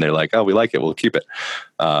massage, and then they're like, oh, we like it, we'll keep it.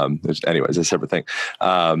 Anyways, a separate thing.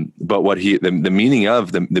 But what the meaning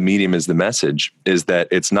of the medium is the message is that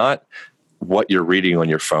it's not what you're reading on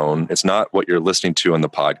your phone. It's not what you're listening to on the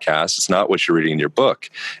podcast. It's not what you're reading in your book.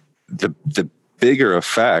 The bigger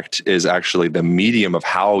effect is actually the medium of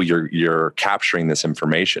how you're capturing this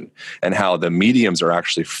information, and how the mediums are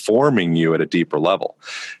actually forming you at a deeper level.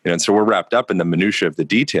 And so we're wrapped up in the minutia of the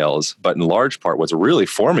details, but in large part, what's really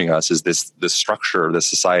forming us is this structure, the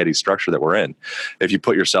society structure that we're in. If you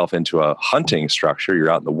put yourself into a hunting structure, you're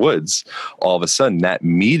out in the woods, all of a sudden that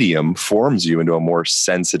medium forms you into a more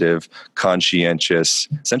sensitive, conscientious,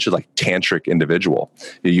 essentially like tantric individual.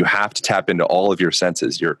 You have to tap into all of your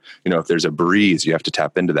senses. If there's a breeze, you have to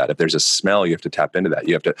tap into that. If there's a smell, you have to tap into that.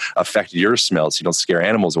 You have to affect your smell so you don't scare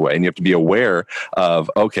animals away. And you have to be aware of,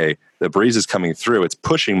 okay, the breeze is coming through. It's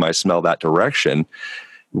pushing my smell that direction.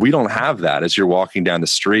 We don't have that as you're walking down the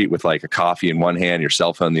street with like a coffee in one hand, your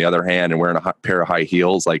cell phone in the other hand, and wearing a pair of high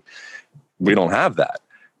heels. Like, we don't have that.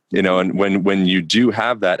 And when you do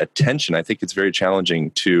have that attention, I think it's very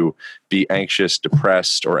challenging to be anxious,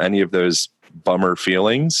 depressed, or any of those bummer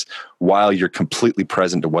feelings while you're completely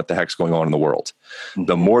present to what the heck's going on in the world. Mm-hmm.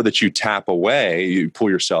 The more that you tap away, you pull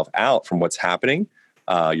yourself out from what's happening,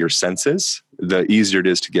 your senses, the easier it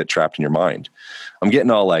is to get trapped in your mind. I'm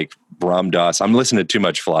getting all like Ram Dass. I'm listening to too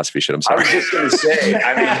much philosophy shit. I'm sorry. I was just going to say,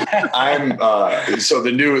 so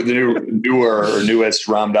the newest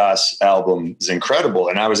Ram Dass album is incredible.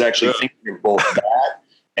 And I was actually thinking of both that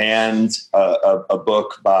and a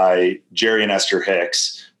book by Jerry and Esther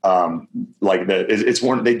Hicks. It's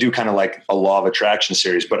one, they do kind of like a Law of Attraction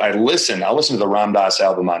series, but I'll listen to the Ram Dass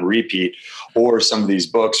album on repeat, or some of these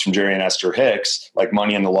books from Jerry and Esther Hicks, like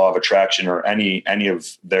Money and the Law of Attraction, or any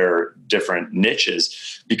of their different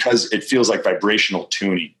niches, because it feels like vibrational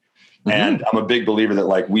tuning. Mm-hmm. And I'm a big believer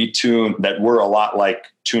that we're a lot like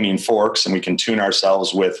tuning forks, and we can tune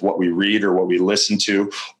ourselves with what we read or what we listen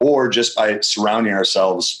to, or just by surrounding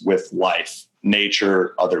ourselves with life,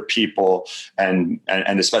 nature, other people, and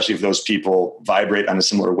especially if those people vibrate on a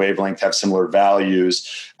similar wavelength, have similar values.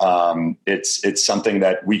 It's something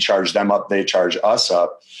that we charge them up, they charge us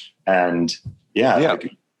up, and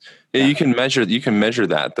you can measure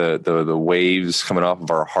that the waves coming off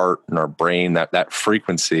of our heart and our brain, that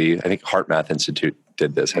frequency. I think Heart Math Institute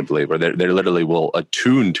did this, I believe, where they literally will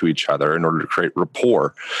attune to each other in order to create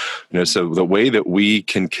rapport. So the way that we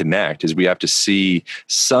can connect is we have to see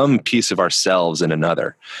some piece of ourselves in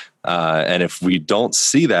another. And if we don't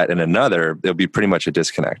see that in another, there'll be pretty much a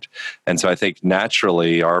disconnect. And so I think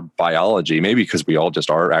naturally our biology, maybe because we all just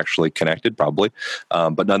are actually connected, probably,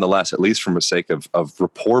 but nonetheless, at least from the sake of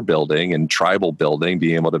rapport building and tribal building,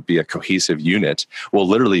 being able to be a cohesive unit, will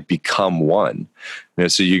literally become one.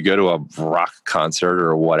 So you go to a rock concert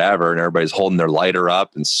or whatever, and everybody's holding their lighter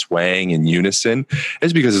up and swaying in unison.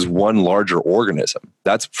 It's because it's one larger organism.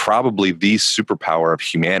 That's probably the superpower of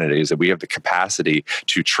humanity, is that we have the capacity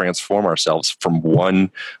to transform ourselves from one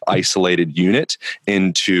isolated unit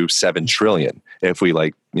into 7 trillion if we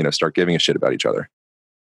start giving a shit about each other.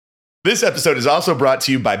 This episode is also brought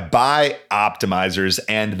to you by Bioptimizers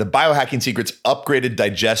and the Biohacking Secrets Upgraded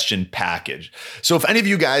Digestion Package. So if any of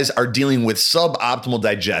you guys are dealing with suboptimal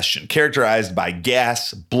digestion, characterized by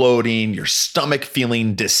gas, bloating, your stomach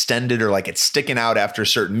feeling distended or like it's sticking out after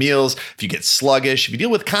certain meals, if you get sluggish, if you deal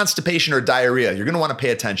with constipation or diarrhea, you're going to want to pay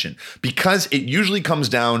attention, because it usually comes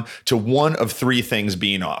down to one of 3 things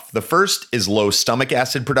being off. The first is low stomach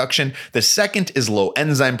acid production. The second is low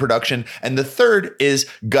enzyme production. And the third is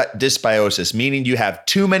gut dysbiosis, meaning you have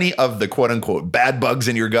too many of the quote unquote bad bugs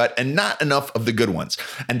in your gut and not enough of the good ones.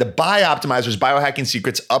 And the Bioptimizers Biohacking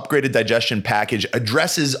Secrets Upgraded Digestion Package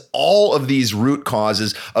addresses all of these root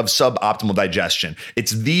causes of suboptimal digestion.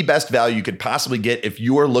 It's the best value you could possibly get if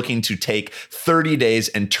you are looking to take 30 days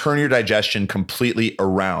and turn your digestion completely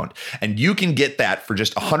around. And you can get that for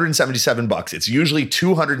just $177. It's usually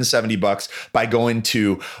 $270 by going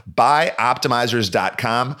to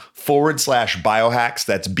bioptimizers.com/biohacks.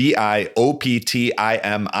 That's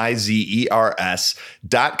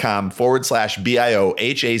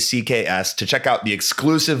bioptimizers.com/biohacks to check out the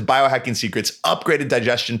exclusive Biohacking Secrets Upgraded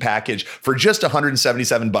Digestion Package for just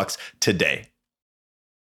 $177 today.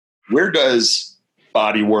 Where does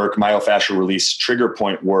body work, myofascial release, trigger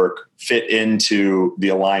point work fit into the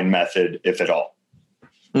Align method, if at all?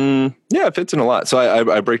 Yeah, it fits in a lot. So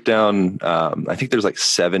I break down, I think there's like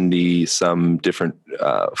 70 some different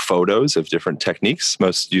photos of different techniques,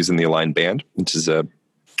 most using the Align band, which is a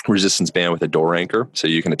resistance band with a door anchor. So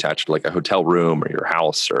you can attach it to like a hotel room or your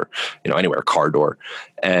house or, anywhere, a car door,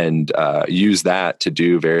 and use that to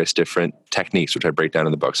do various different techniques, which I break down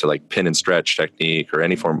in the book. So like pin and stretch technique or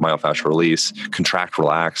any form of myofascial release, contract,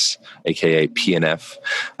 relax, AKA PNF,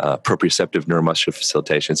 proprioceptive neuromuscular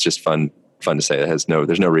facilitation. It's just fun to say. There's no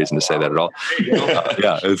reason to say that at all.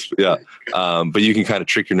 But you can kind of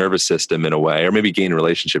trick your nervous system in a way, or maybe gain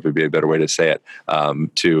relationship would be a better way to say it,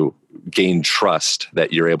 to gain trust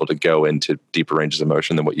that you're able to go into deeper ranges of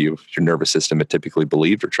motion than what your nervous system had typically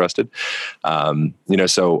believed or trusted.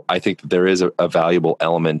 So I think that there is a valuable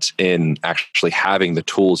element in actually having the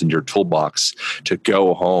tools in your toolbox to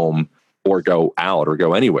go home or go out or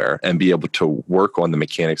go anywhere and be able to work on the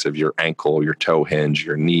mechanics of your ankle, your toe hinge,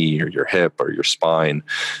 your knee or your hip or your spine,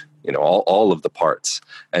 all of the parts.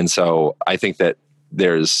 And so I think that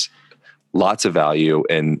there's lots of value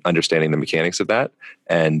in understanding the mechanics of that.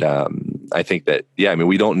 And I think that,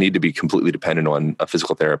 we don't need to be completely dependent on a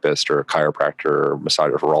physical therapist or a chiropractor or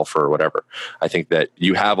massager or rolfer or whatever. I think that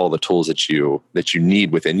you have all the tools that you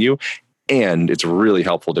need within you. And it's really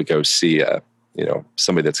helpful to go see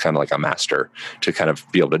somebody that's kind of like a master to kind of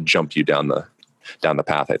be able to jump you down the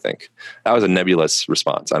path. I think that was a nebulous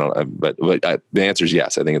response. I don't know, but the answer is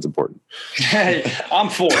yes. I think it's important. Hey, I'm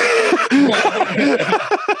for it.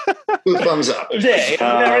 Thumbs up. Yeah,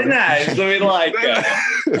 very nice. We like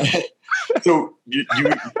So you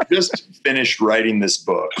just finished writing this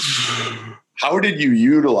book. How did you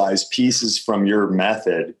utilize pieces from your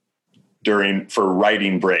method for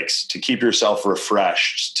writing breaks to keep yourself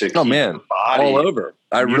refreshed? To keep your body all over.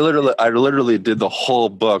 I literally did the whole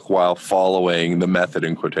book while following the method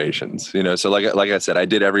in quotations. So like I said, I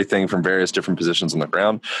did everything from various different positions on the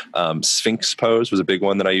ground. Sphinx pose was a big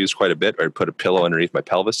one that I used quite a bit. I put a pillow underneath my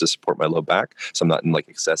pelvis to support my low back, so I'm not in like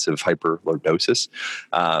excessive hyperlordosis.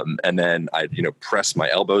 And then I press my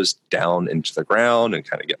elbows down into the ground and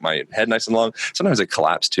kind of get my head nice and long. Sometimes I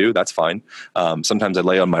collapse too. That's fine. Sometimes I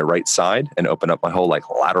lay on my right side and open up my whole like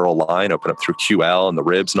lateral line, open up through QL and the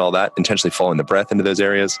ribs and all that, intentionally flowing the breath into those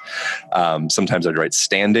areas. Sometimes I'd write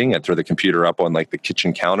standing. I'd throw the computer up on like the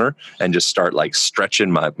kitchen counter and just start like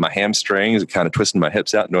stretching my hamstrings and kind of twisting my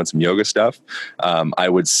hips out and doing some yoga stuff. I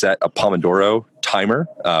would set a Pomodoro timer,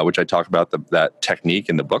 which I talk about that technique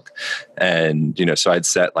in the book. And, so I'd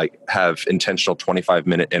have intentional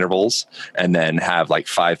 25-minute intervals and then have like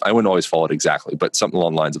 5, I wouldn't always follow it exactly, but something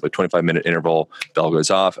along the lines of a 25-minute interval, bell goes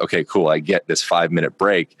off. Okay, cool. I get this 5-minute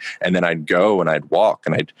break. And then I'd go and I'd walk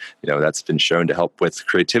and that's been shown to help with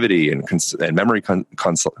creativity and memory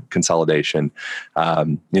consolidation.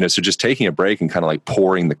 So just taking a break and kind of like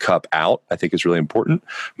pouring the cup out, I think is really important.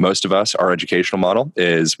 Most of us, our educational model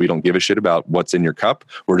is we don't give a shit about what's in your cup.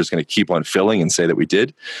 We're just going to keep on filling and say that we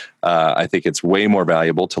did. I think it's way more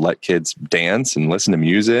valuable to let kids dance and listen to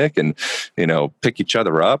music and, pick each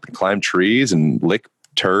other up and climb trees and lick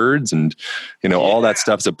turds and all that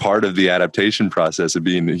stuff's a part of the adaptation process of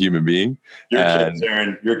being a human being. Kids,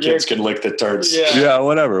 Aaron, your kids can lick the turds.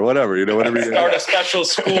 Whatever whatever. Start a special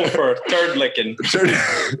school for turd licking.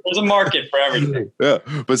 There's a market for everything.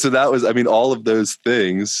 But so that was, all of those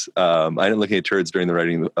things. I didn't look at turds during the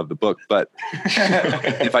writing of the book, but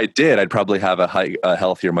if I did, I'd probably have a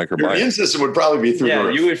healthier microbiome. Your immune system would probably be through the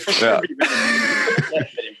roof. You would for sure be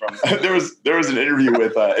benefiting from it. There was an interview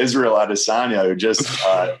with Israel Adesanya who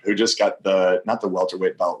just got not the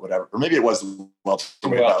welterweight belt, whatever, or maybe it was the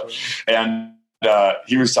welterweight belt. And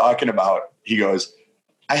he was talking about, he goes,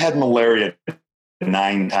 I had malaria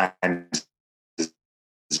 9 times as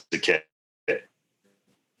a kid.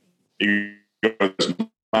 He goes,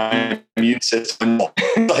 my immune system, it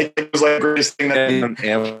was like the greatest thing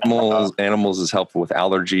that animals is helpful with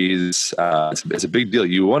allergies. It's a big deal.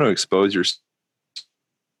 You want to expose yourself.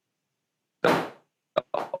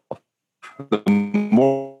 The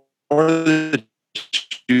more that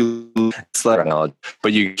you let knowledge,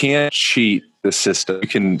 but you can't cheat the system. You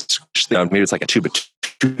can squish down. Maybe it's like a tube of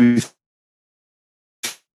toothpaste.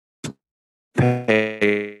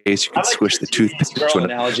 You can squish the toothpaste.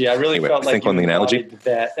 Analogy. I really felt like think on the analogy.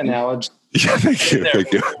 That analogy. Yeah, thank you.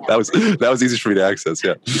 That was easy for me to access.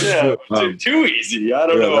 Yeah. Too easy. I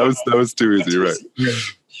don't know. That was too easy. Right.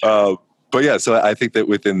 But yeah, so I think that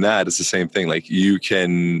within that, it's the same thing. Like you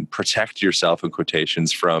can protect yourself in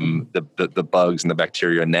quotations from the bugs and the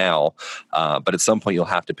bacteria now, but at some point you'll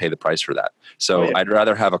have to pay the price for that. So I'd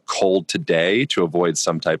rather have a cold today to avoid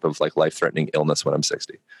some type of like life-threatening illness when I'm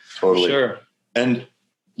 60. Totally. Sure. And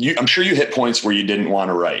I'm sure you hit points where you didn't want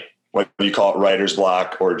to write. whether you call it writer's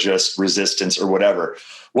block or just resistance or whatever.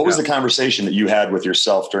 What was the conversation that you had with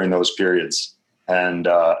yourself during those periods? And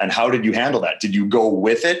how did you handle that? Did you go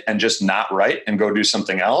with it and just not write and go do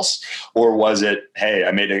something else? Or was it, hey,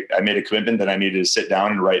 I made a commitment that I needed to sit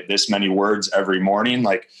down and write this many words every morning?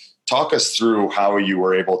 Like, talk us through how you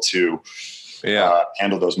were able to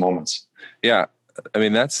handle those moments. Yeah. I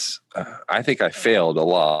mean, I think I failed a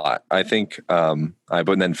lot. I think, but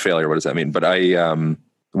then failure, what does that mean? But I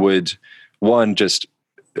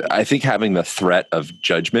I think having the threat of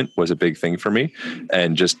judgment was a big thing for me,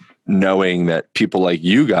 and just knowing that people like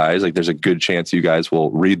you guys, like there's a good chance you guys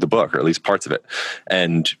will read the book or at least parts of it.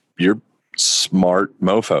 And you're smart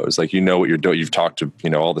mofos. Like, you know what you're doing. You've talked to,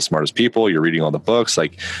 all the smartest people, you're reading all the books.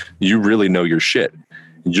 Like, you really know your shit.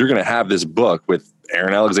 You're going to have this book with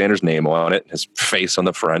Aaron Alexander's name on it, his face on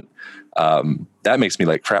the front. That makes me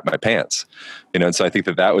like crap my pants, and so I think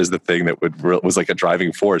that was the thing that was like a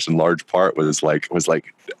driving force in large part was like,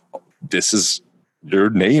 this is, your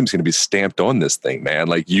name's going to be stamped on this thing, man.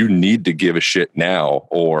 Like, you need to give a shit now,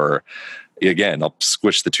 or again, I'll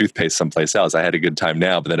squish the toothpaste someplace else. I had a good time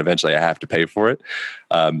now, but then eventually I have to pay for it.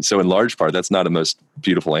 So in large part, that's not a most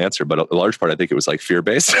beautiful answer, but a large part, I think it was like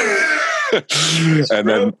fear-based.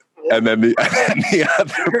 And then the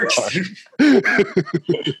other part.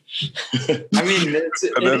 I mean,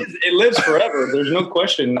 it lives forever. There's no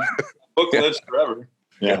question. The book lives forever.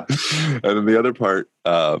 Yeah. And then the other part,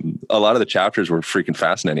 a lot of the chapters were freaking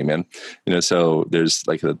fascinating, man. So there's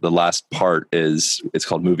like the last part it's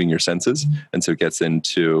called Moving Your Senses. And so it gets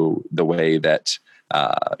into the way that,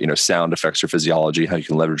 sound affects your physiology, how you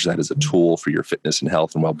can leverage that as a tool for your fitness and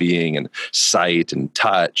health and well-being, and sight and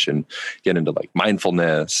touch, and get into like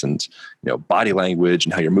mindfulness and, body language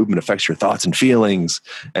and how your movement affects your thoughts and feelings.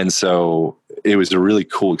 And so it was a really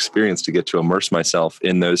cool experience to get to immerse myself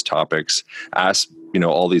in those topics, ask,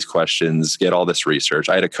 all these questions, get all this research.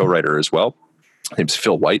 I had a co-writer as well. His name's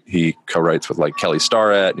Phil White. He co-writes with like Kelly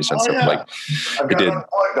Starrett, and he's done stuff like I've got him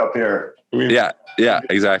plugged up here. Yeah,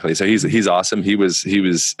 exactly. So he's awesome. He was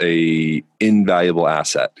a invaluable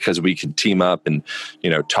asset because we could team up and,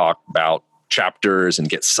 talk about chapters and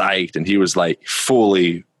get psyched. And he was like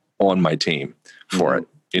fully on my team for it.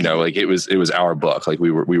 Like it was our book. Like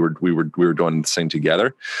we were doing this thing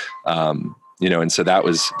together. And so that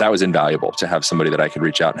was invaluable to have somebody that I could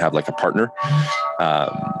reach out and have like a partner.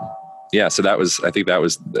 So I think that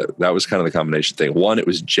was kind of the combination thing. One, it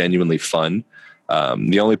was genuinely fun.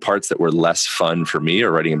 The only parts that were less fun for me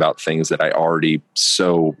are writing about things that I already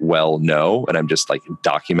so well know. And I'm just like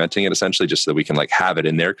documenting it essentially just so that we can like have it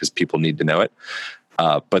in there because people need to know it.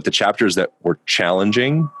 But the chapters that were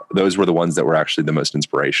challenging, those were the ones that were actually the most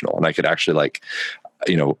inspirational. And I could actually like,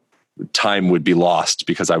 time would be lost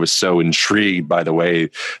because I was so intrigued by the way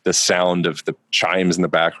the sound of the chimes in the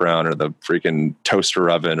background or the freaking toaster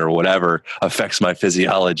oven or whatever affects my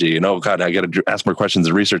physiology. And, oh God, I got to ask more questions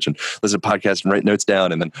and research and listen to podcasts and write notes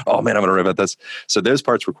down. And then, oh man, I'm going to write about this. So those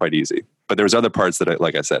parts were quite easy, but there was other parts that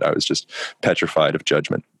like I said, I was just petrified of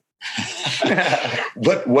judgment.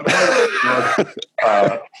 What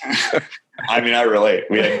I mean, I relate.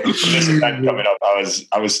 We had this event coming up.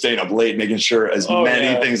 I was staying up late, making sure as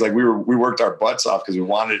many things, like we worked our butts off because we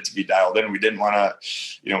wanted it to be dialed in. We didn't want to,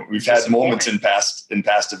 we've had moments in past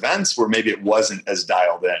events where maybe it wasn't as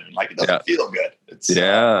dialed in. Like it doesn't feel good. It's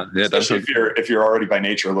especially if you're already by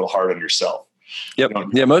nature a little hard on yourself. Yep.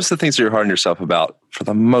 Yeah. Most of the things that you're hard on yourself about, for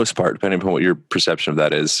the most part, depending upon what your perception of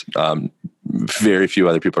that is, very few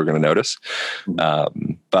other people are going to notice.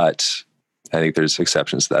 But I think there's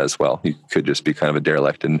exceptions to that as well. You could just be kind of a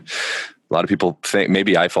derelict. And a lot of people think,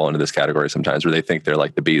 maybe I fall into this category sometimes, where they think they're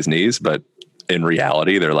like the bee's knees, but in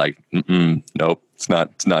reality, they're like, nope, it's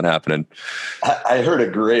not happening. I heard a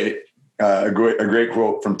great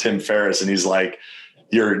quote from Tim Ferriss, and he's like,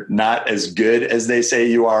 you're not as good as they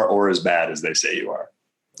say you are or as bad as they say you are.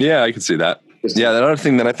 Yeah, I can see that. Yeah, another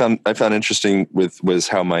thing that I found interesting was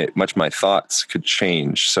how much my thoughts could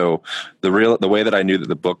change. So the way that I knew that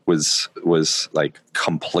the book was like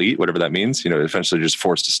complete, whatever that means, eventually just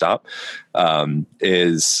forced to stop,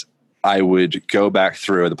 is I would go back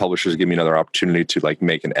through. The publishers give me another opportunity to like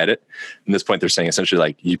make an edit. At this point, they're saying essentially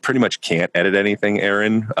like, you pretty much can't edit anything,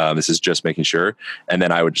 Aaron. This is just making sure. And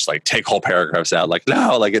then I would just like take whole paragraphs out, like,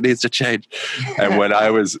 no, like it needs to change. And when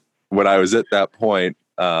I was at that point,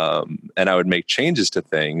 and I would make changes to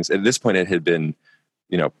things. At this point, it had been,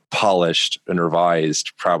 polished and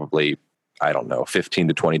revised probably, I don't know, 15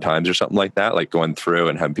 to 20 times or something like that, like going through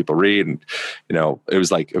and having people read. And, it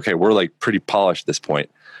was like, okay, we're like pretty polished at this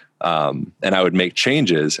point. And I would make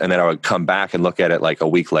changes, and then I would come back and look at it like a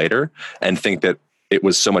week later and think that it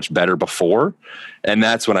was so much better before. And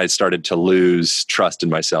that's when I started to lose trust in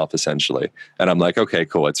myself, essentially. And I'm like, okay,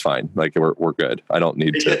 cool. It's fine. Like we're good. I don't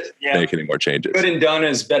need to make any more changes. Good and done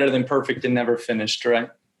is better than perfect and never finished, right?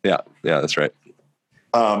 Yeah. Yeah, that's right.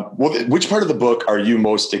 Well, which part of the book are you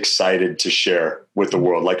most excited to share with the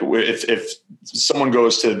world? Like if someone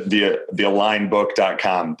goes to the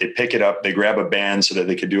alignbook.com, they pick it up, they grab a band so that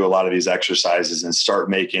they could do a lot of these exercises and start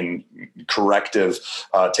making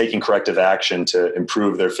taking corrective action to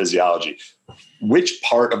improve their physiology. Which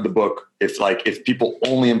part of the book, if people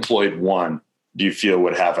only employed one, do you feel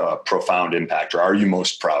would have a profound impact, or are you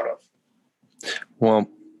most proud of? Well,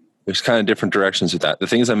 there's kind of different directions with that. The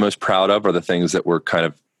things I'm most proud of are the things that were kind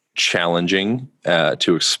of challenging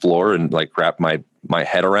to explore and like wrap my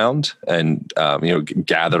head around, and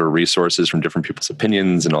gather resources from different people's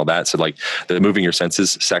opinions and all that. So like the moving your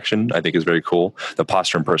senses section, I think is very cool. The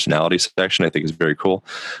posture and personality section, I think is very cool.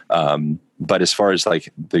 But as far as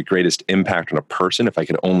like the greatest impact on a person, if I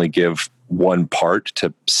could only give one part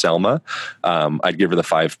to Selma, I'd give her the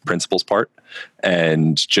 5 principles part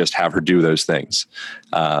and just have her do those things.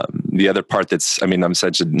 The other part I'm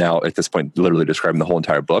essentially now at this point literally describing the whole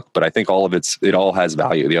entire book, but I think all of it all has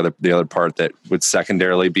value. The other part that would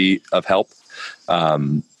secondarily be of help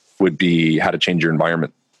would be how to change your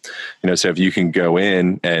environment. So if you can go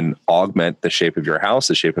in and augment the shape of your house,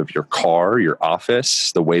 the shape of your car, your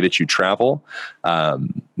office, the way that you travel,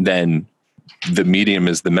 then the medium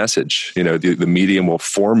is the message. The medium will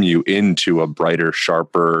form you into a brighter,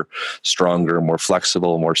 sharper, stronger, more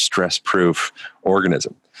flexible, more stress-proof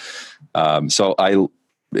organism. So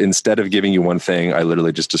instead of giving you one thing, I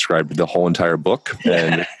literally just described the whole entire book,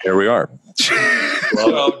 and here we are.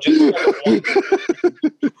 So just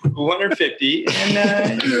 250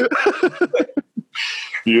 and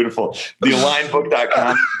beautiful.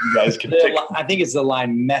 Thealignbook.com. You guys can I think it's the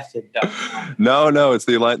Align Method. No, it's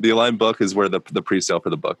the Align book is where the pre-sale for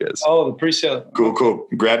the book is. Oh, the pre-sale. Cool.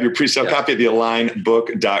 Grab your pre-sale copy of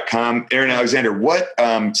thealignbook.com. Aaron Alexander, what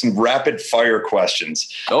some rapid fire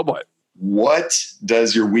questions. Oh boy. What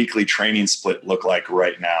does your weekly training split look like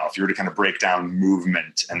right now? If you were to kind of break down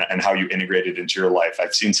movement and how you integrate it into your life,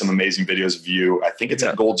 I've seen some amazing videos of you. I think it's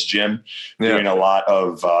at Gold's Gym doing a lot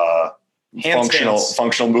of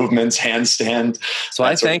functional movements, handstand. So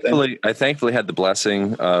I thankfully had the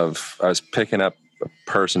blessing of, I was picking up a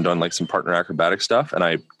person doing like some partner acrobatic stuff, and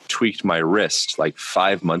I tweaked my wrist like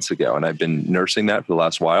 5 months ago, and I've been nursing that for the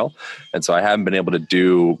last while. And so I haven't been able to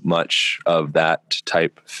do much of that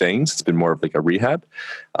type of things. It's been more of like a rehab.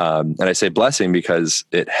 And I say blessing because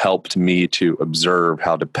it helped me to observe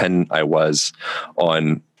how dependent I was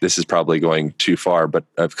on, this is probably going too far, but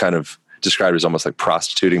I've kind of described it as almost like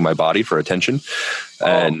prostituting my body for attention.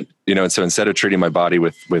 And, and so instead of treating my body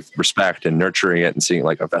with respect and nurturing it and seeing it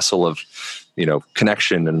like a vessel of,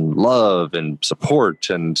 connection and love and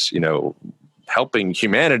support and, helping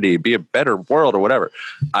humanity be a better world or whatever,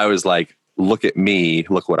 I was like, look at me,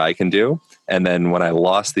 look what I can do. And then when I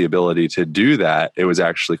lost the ability to do that, it was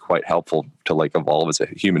actually quite helpful to like evolve as a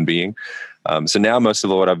human being. So now most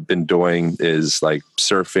of what I've been doing is like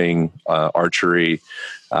surfing, archery.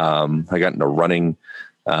 I got into running.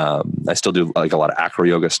 I still do like a lot of acro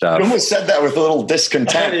yoga stuff. You almost said that with a little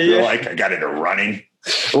discontent. You're like, I got into running.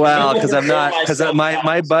 Well, because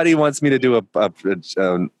my buddy wants me to do an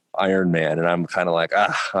Ironman, and I'm kind of like,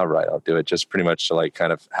 all right, I'll do it, just pretty much to like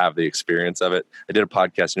kind of have the experience of it. I did a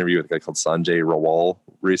podcast interview with a guy called Sanjay Rawal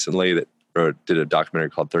recently that did a documentary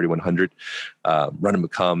called 3100, Run and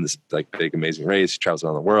Become, this like big amazing race. He travels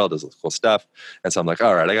around the world, does all this cool stuff, and so I'm like,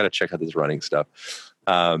 all right, I got to check out this running stuff.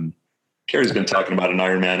 Carrie's been talking about an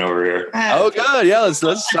Ironman over here. Oh, good. Yeah,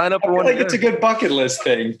 let's sign up for one. I think it's a good bucket list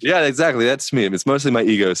thing. Yeah, exactly. That's me. It's mostly my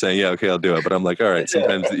ego saying, yeah, okay, I'll do it. But I'm like, all right,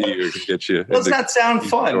 sometimes the ego can get you. Does that sound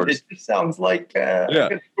fun? It just sounds like a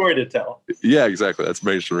good story to tell. Yeah, exactly. That's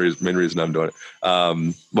the main reason I'm doing it.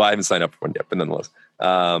 Well, I haven't signed up for one yet, but nonetheless.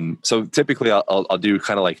 So typically I'll do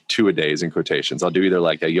kind of like 2 a days in quotations. I'll do either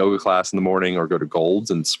like a yoga class in the morning or go to Gold's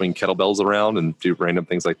and swing kettlebells around and do random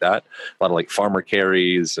things like that. A lot of like farmer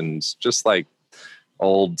carries and just like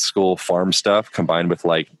old school farm stuff combined with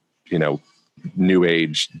like, new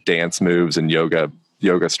age dance moves and yoga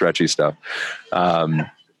stretchy stuff. And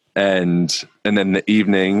then the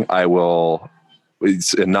evening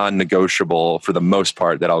it's a non-negotiable for the most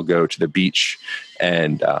part that I'll go to the beach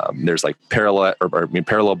and there's like parallel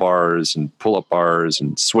bars and pull-up bars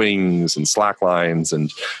and swings and slack lines.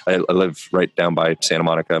 And I live right down by Santa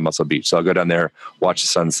Monica, Muscle Beach. So I'll go down there, watch the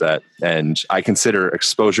sunset. And I consider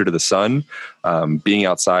exposure to the sun, being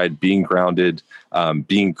outside, being grounded,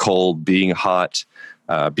 being cold, being hot,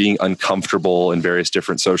 being uncomfortable in various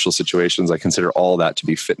different social situations. I consider all that to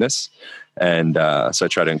be fitness. And so I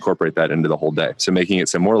try to incorporate that into the whole day. So making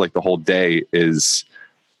it more like the whole day is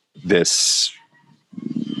this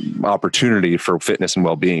opportunity for fitness and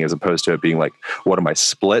well-being, as opposed to it being like, what are my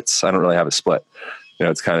splits? I don't really have a split.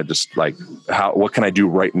 It's kind of just like, what can I do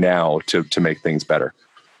right now to make things better?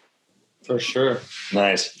 For sure.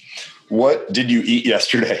 Nice. What did you eat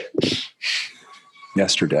yesterday?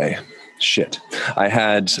 Shit. I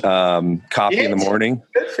had coffee in the morning.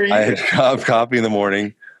 Good for you. I had coffee in the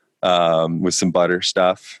morning with some butter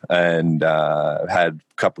stuff, and had a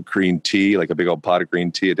cup of green tea, like a big old pot of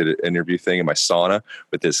green tea. I did an interview thing in my sauna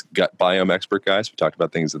with this gut biome expert guy. So we talked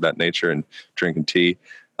about things of that nature and drinking tea.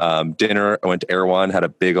 Dinner, I went to Erewhon, had a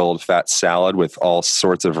big old fat salad with all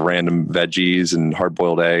sorts of random veggies and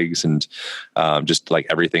hard-boiled eggs and just like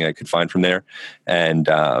everything I could find from there. And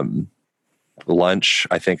lunch,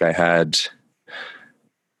 I think I had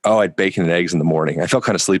bacon and eggs in the morning. I felt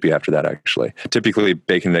kind of sleepy after that, actually. Typically,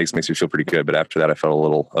 bacon and eggs makes me feel pretty good, but after that,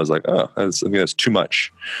 I was like, I think that's too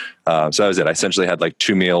much. So that was it. I essentially had like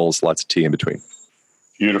 2 meals, lots of tea in between.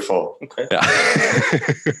 Beautiful. Okay. Yeah.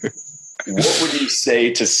 What would you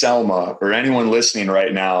say to Selma or anyone listening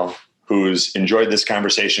right now who's enjoyed this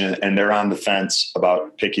conversation and they're on the fence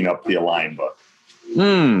about picking up the Align book?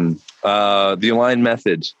 The Align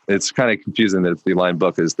method. It's kind of confusing that it's the Align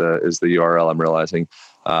book is the URL, I'm realizing.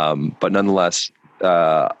 But nonetheless,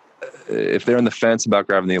 if they're on the fence about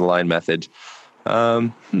grabbing the Align method,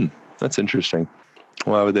 that's interesting.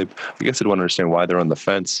 Why would they? I guess I'd want to understand why they're on the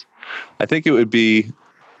fence. I think it would be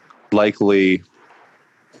likely.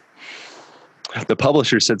 The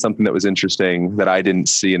publisher said something that was interesting that I didn't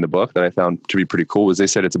see in the book that I found to be pretty cool. Was they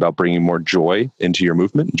said it's about bringing more joy into your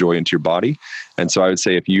movement, joy into your body. And so I would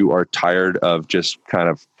say if you are tired of just kind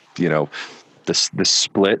of, the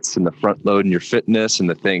splits and the front load in your fitness and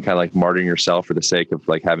the thing kind of like martyring yourself for the sake of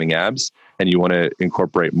like having abs, and you want to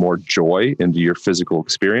incorporate more joy into your physical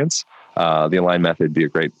experience, the Align method would be a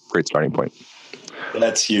great starting point.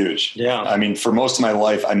 That's huge. Yeah. I mean, for most of my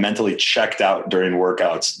life, I mentally checked out during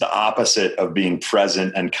workouts, the opposite of being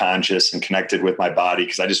present and conscious and connected with my body,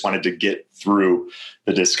 because I just wanted to get through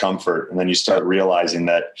the discomfort. And then you start realizing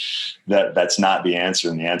that's not the answer.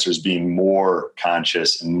 And the answer is being more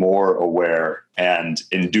conscious and more aware. And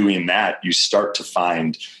in doing that, you start to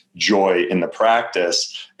find joy in the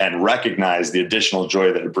practice and recognize the additional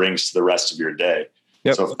joy that it brings to the rest of your day.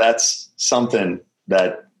 Yep. So if that's something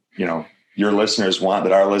that, your listeners want,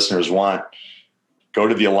 that our listeners want, go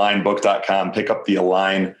to thealignbook.com, pick up the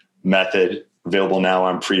Align method, available now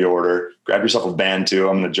on pre-order. Grab yourself a band too.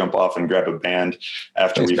 I'm going to jump off and grab a band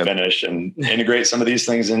after we finish and integrate some of these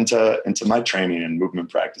things into my training and movement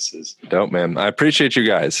practices. Dope, man. I appreciate you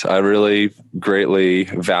guys. I really greatly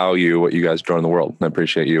value what you guys do in the world. I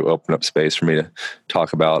appreciate you opening up space for me to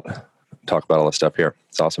talk about all this stuff here.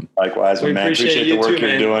 It's awesome. Likewise, man. Appreciate the work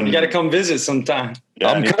you're doing. You got to come visit sometime.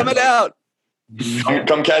 Yeah, I'm coming out.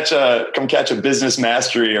 Come catch a Business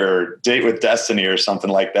Mastery or Date with Destiny or something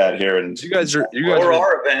like that here. And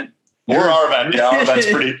our event. Or our event. Yeah,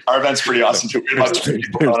 our event's pretty awesome too. We have lots of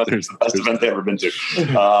people on it. It's the best event they've ever been to.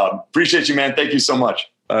 Appreciate you, man. Thank you so much.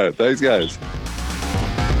 All right. Thanks, guys.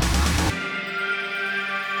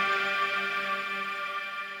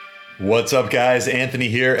 What's up, guys? Anthony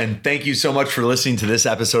here, and thank you so much for listening to this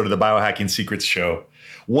episode of the Biohacking Secrets Show.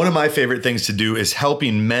 One of my favorite things to do is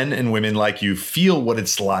helping men and women like you feel what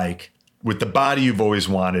it's like with the body you've always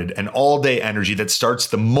wanted and all-day energy that starts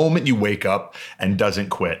the moment you wake up and doesn't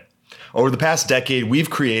quit. Over the past decade, we've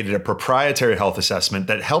created a proprietary health assessment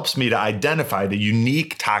that helps me to identify the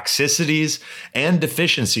unique toxicities and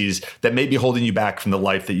deficiencies that may be holding you back from the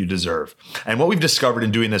life that you deserve. And what we've discovered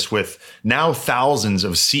in doing this with now thousands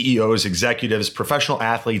of CEOs, executives, professional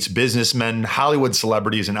athletes, businessmen, Hollywood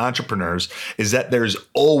celebrities, and entrepreneurs is that there's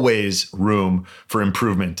always room for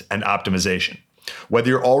improvement and optimization. Whether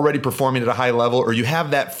you're already performing at a high level or you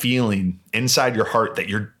have that feeling inside your heart that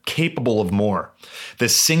you're capable of more, the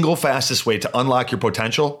single fastest way to unlock your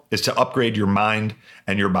potential is to upgrade your mind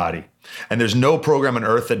and your body. And there's no program on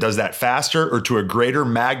earth that does that faster or to a greater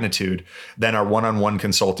magnitude than our one-on-one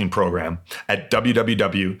consulting program at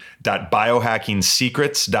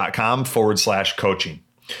www.biohackingsecrets.com/coaching.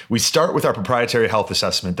 We start with our proprietary health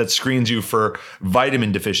assessment that screens you for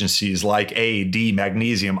vitamin deficiencies like A, D,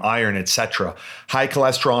 magnesium, iron, etc., high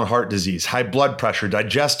cholesterol and heart disease, high blood pressure,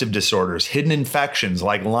 digestive disorders, hidden infections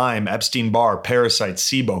like Lyme, Epstein-Barr, parasites,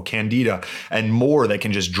 SIBO, Candida, and more that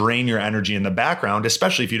can just drain your energy in the background,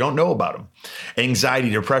 especially if you don't know about them. Anxiety,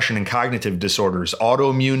 depression, and cognitive disorders,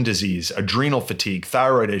 autoimmune disease, adrenal fatigue,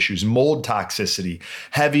 thyroid issues, mold toxicity,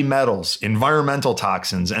 heavy metals, environmental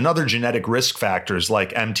toxins, and other genetic risk factors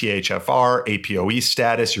like MTHFR, APOE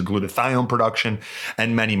status, your glutathione production,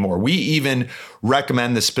 and many more. We even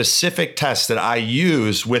recommend the specific tests that I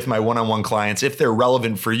use with my one-on-one clients if they're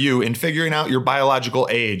relevant for you in figuring out your biological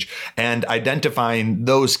age and identifying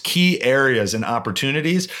those key areas and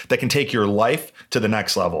opportunities that can take your life to the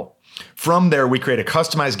next level. From there, we create a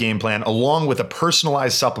customized game plan along with a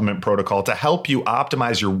personalized supplement protocol to help you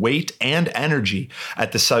optimize your weight and energy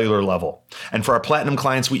at the cellular level. And for our platinum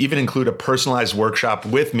clients, we even include a personalized workshop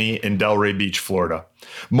with me in Delray Beach, Florida.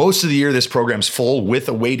 Most of the year, this program's full with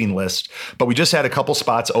a waiting list, but we just had a couple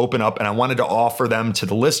spots open up and I wanted to offer them to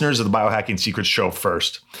the listeners of the Biohacking Secrets Show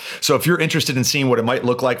first. So if you're interested in seeing what it might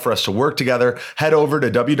look like for us to work together, head over to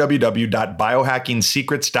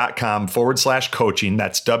www.biohackingsecrets.com/coaching.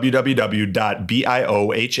 That's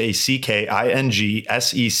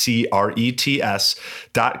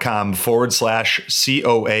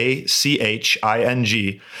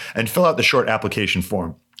www.biohackingsecrets.com/COACHING and fill out the short application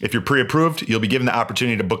form. If you're pre-approved, you'll be given the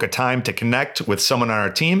opportunity to book a time to connect with someone on our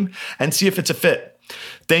team and see if it's a fit.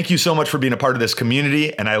 Thank you so much for being a part of this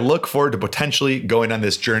community, and I look forward to potentially going on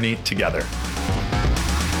this journey together.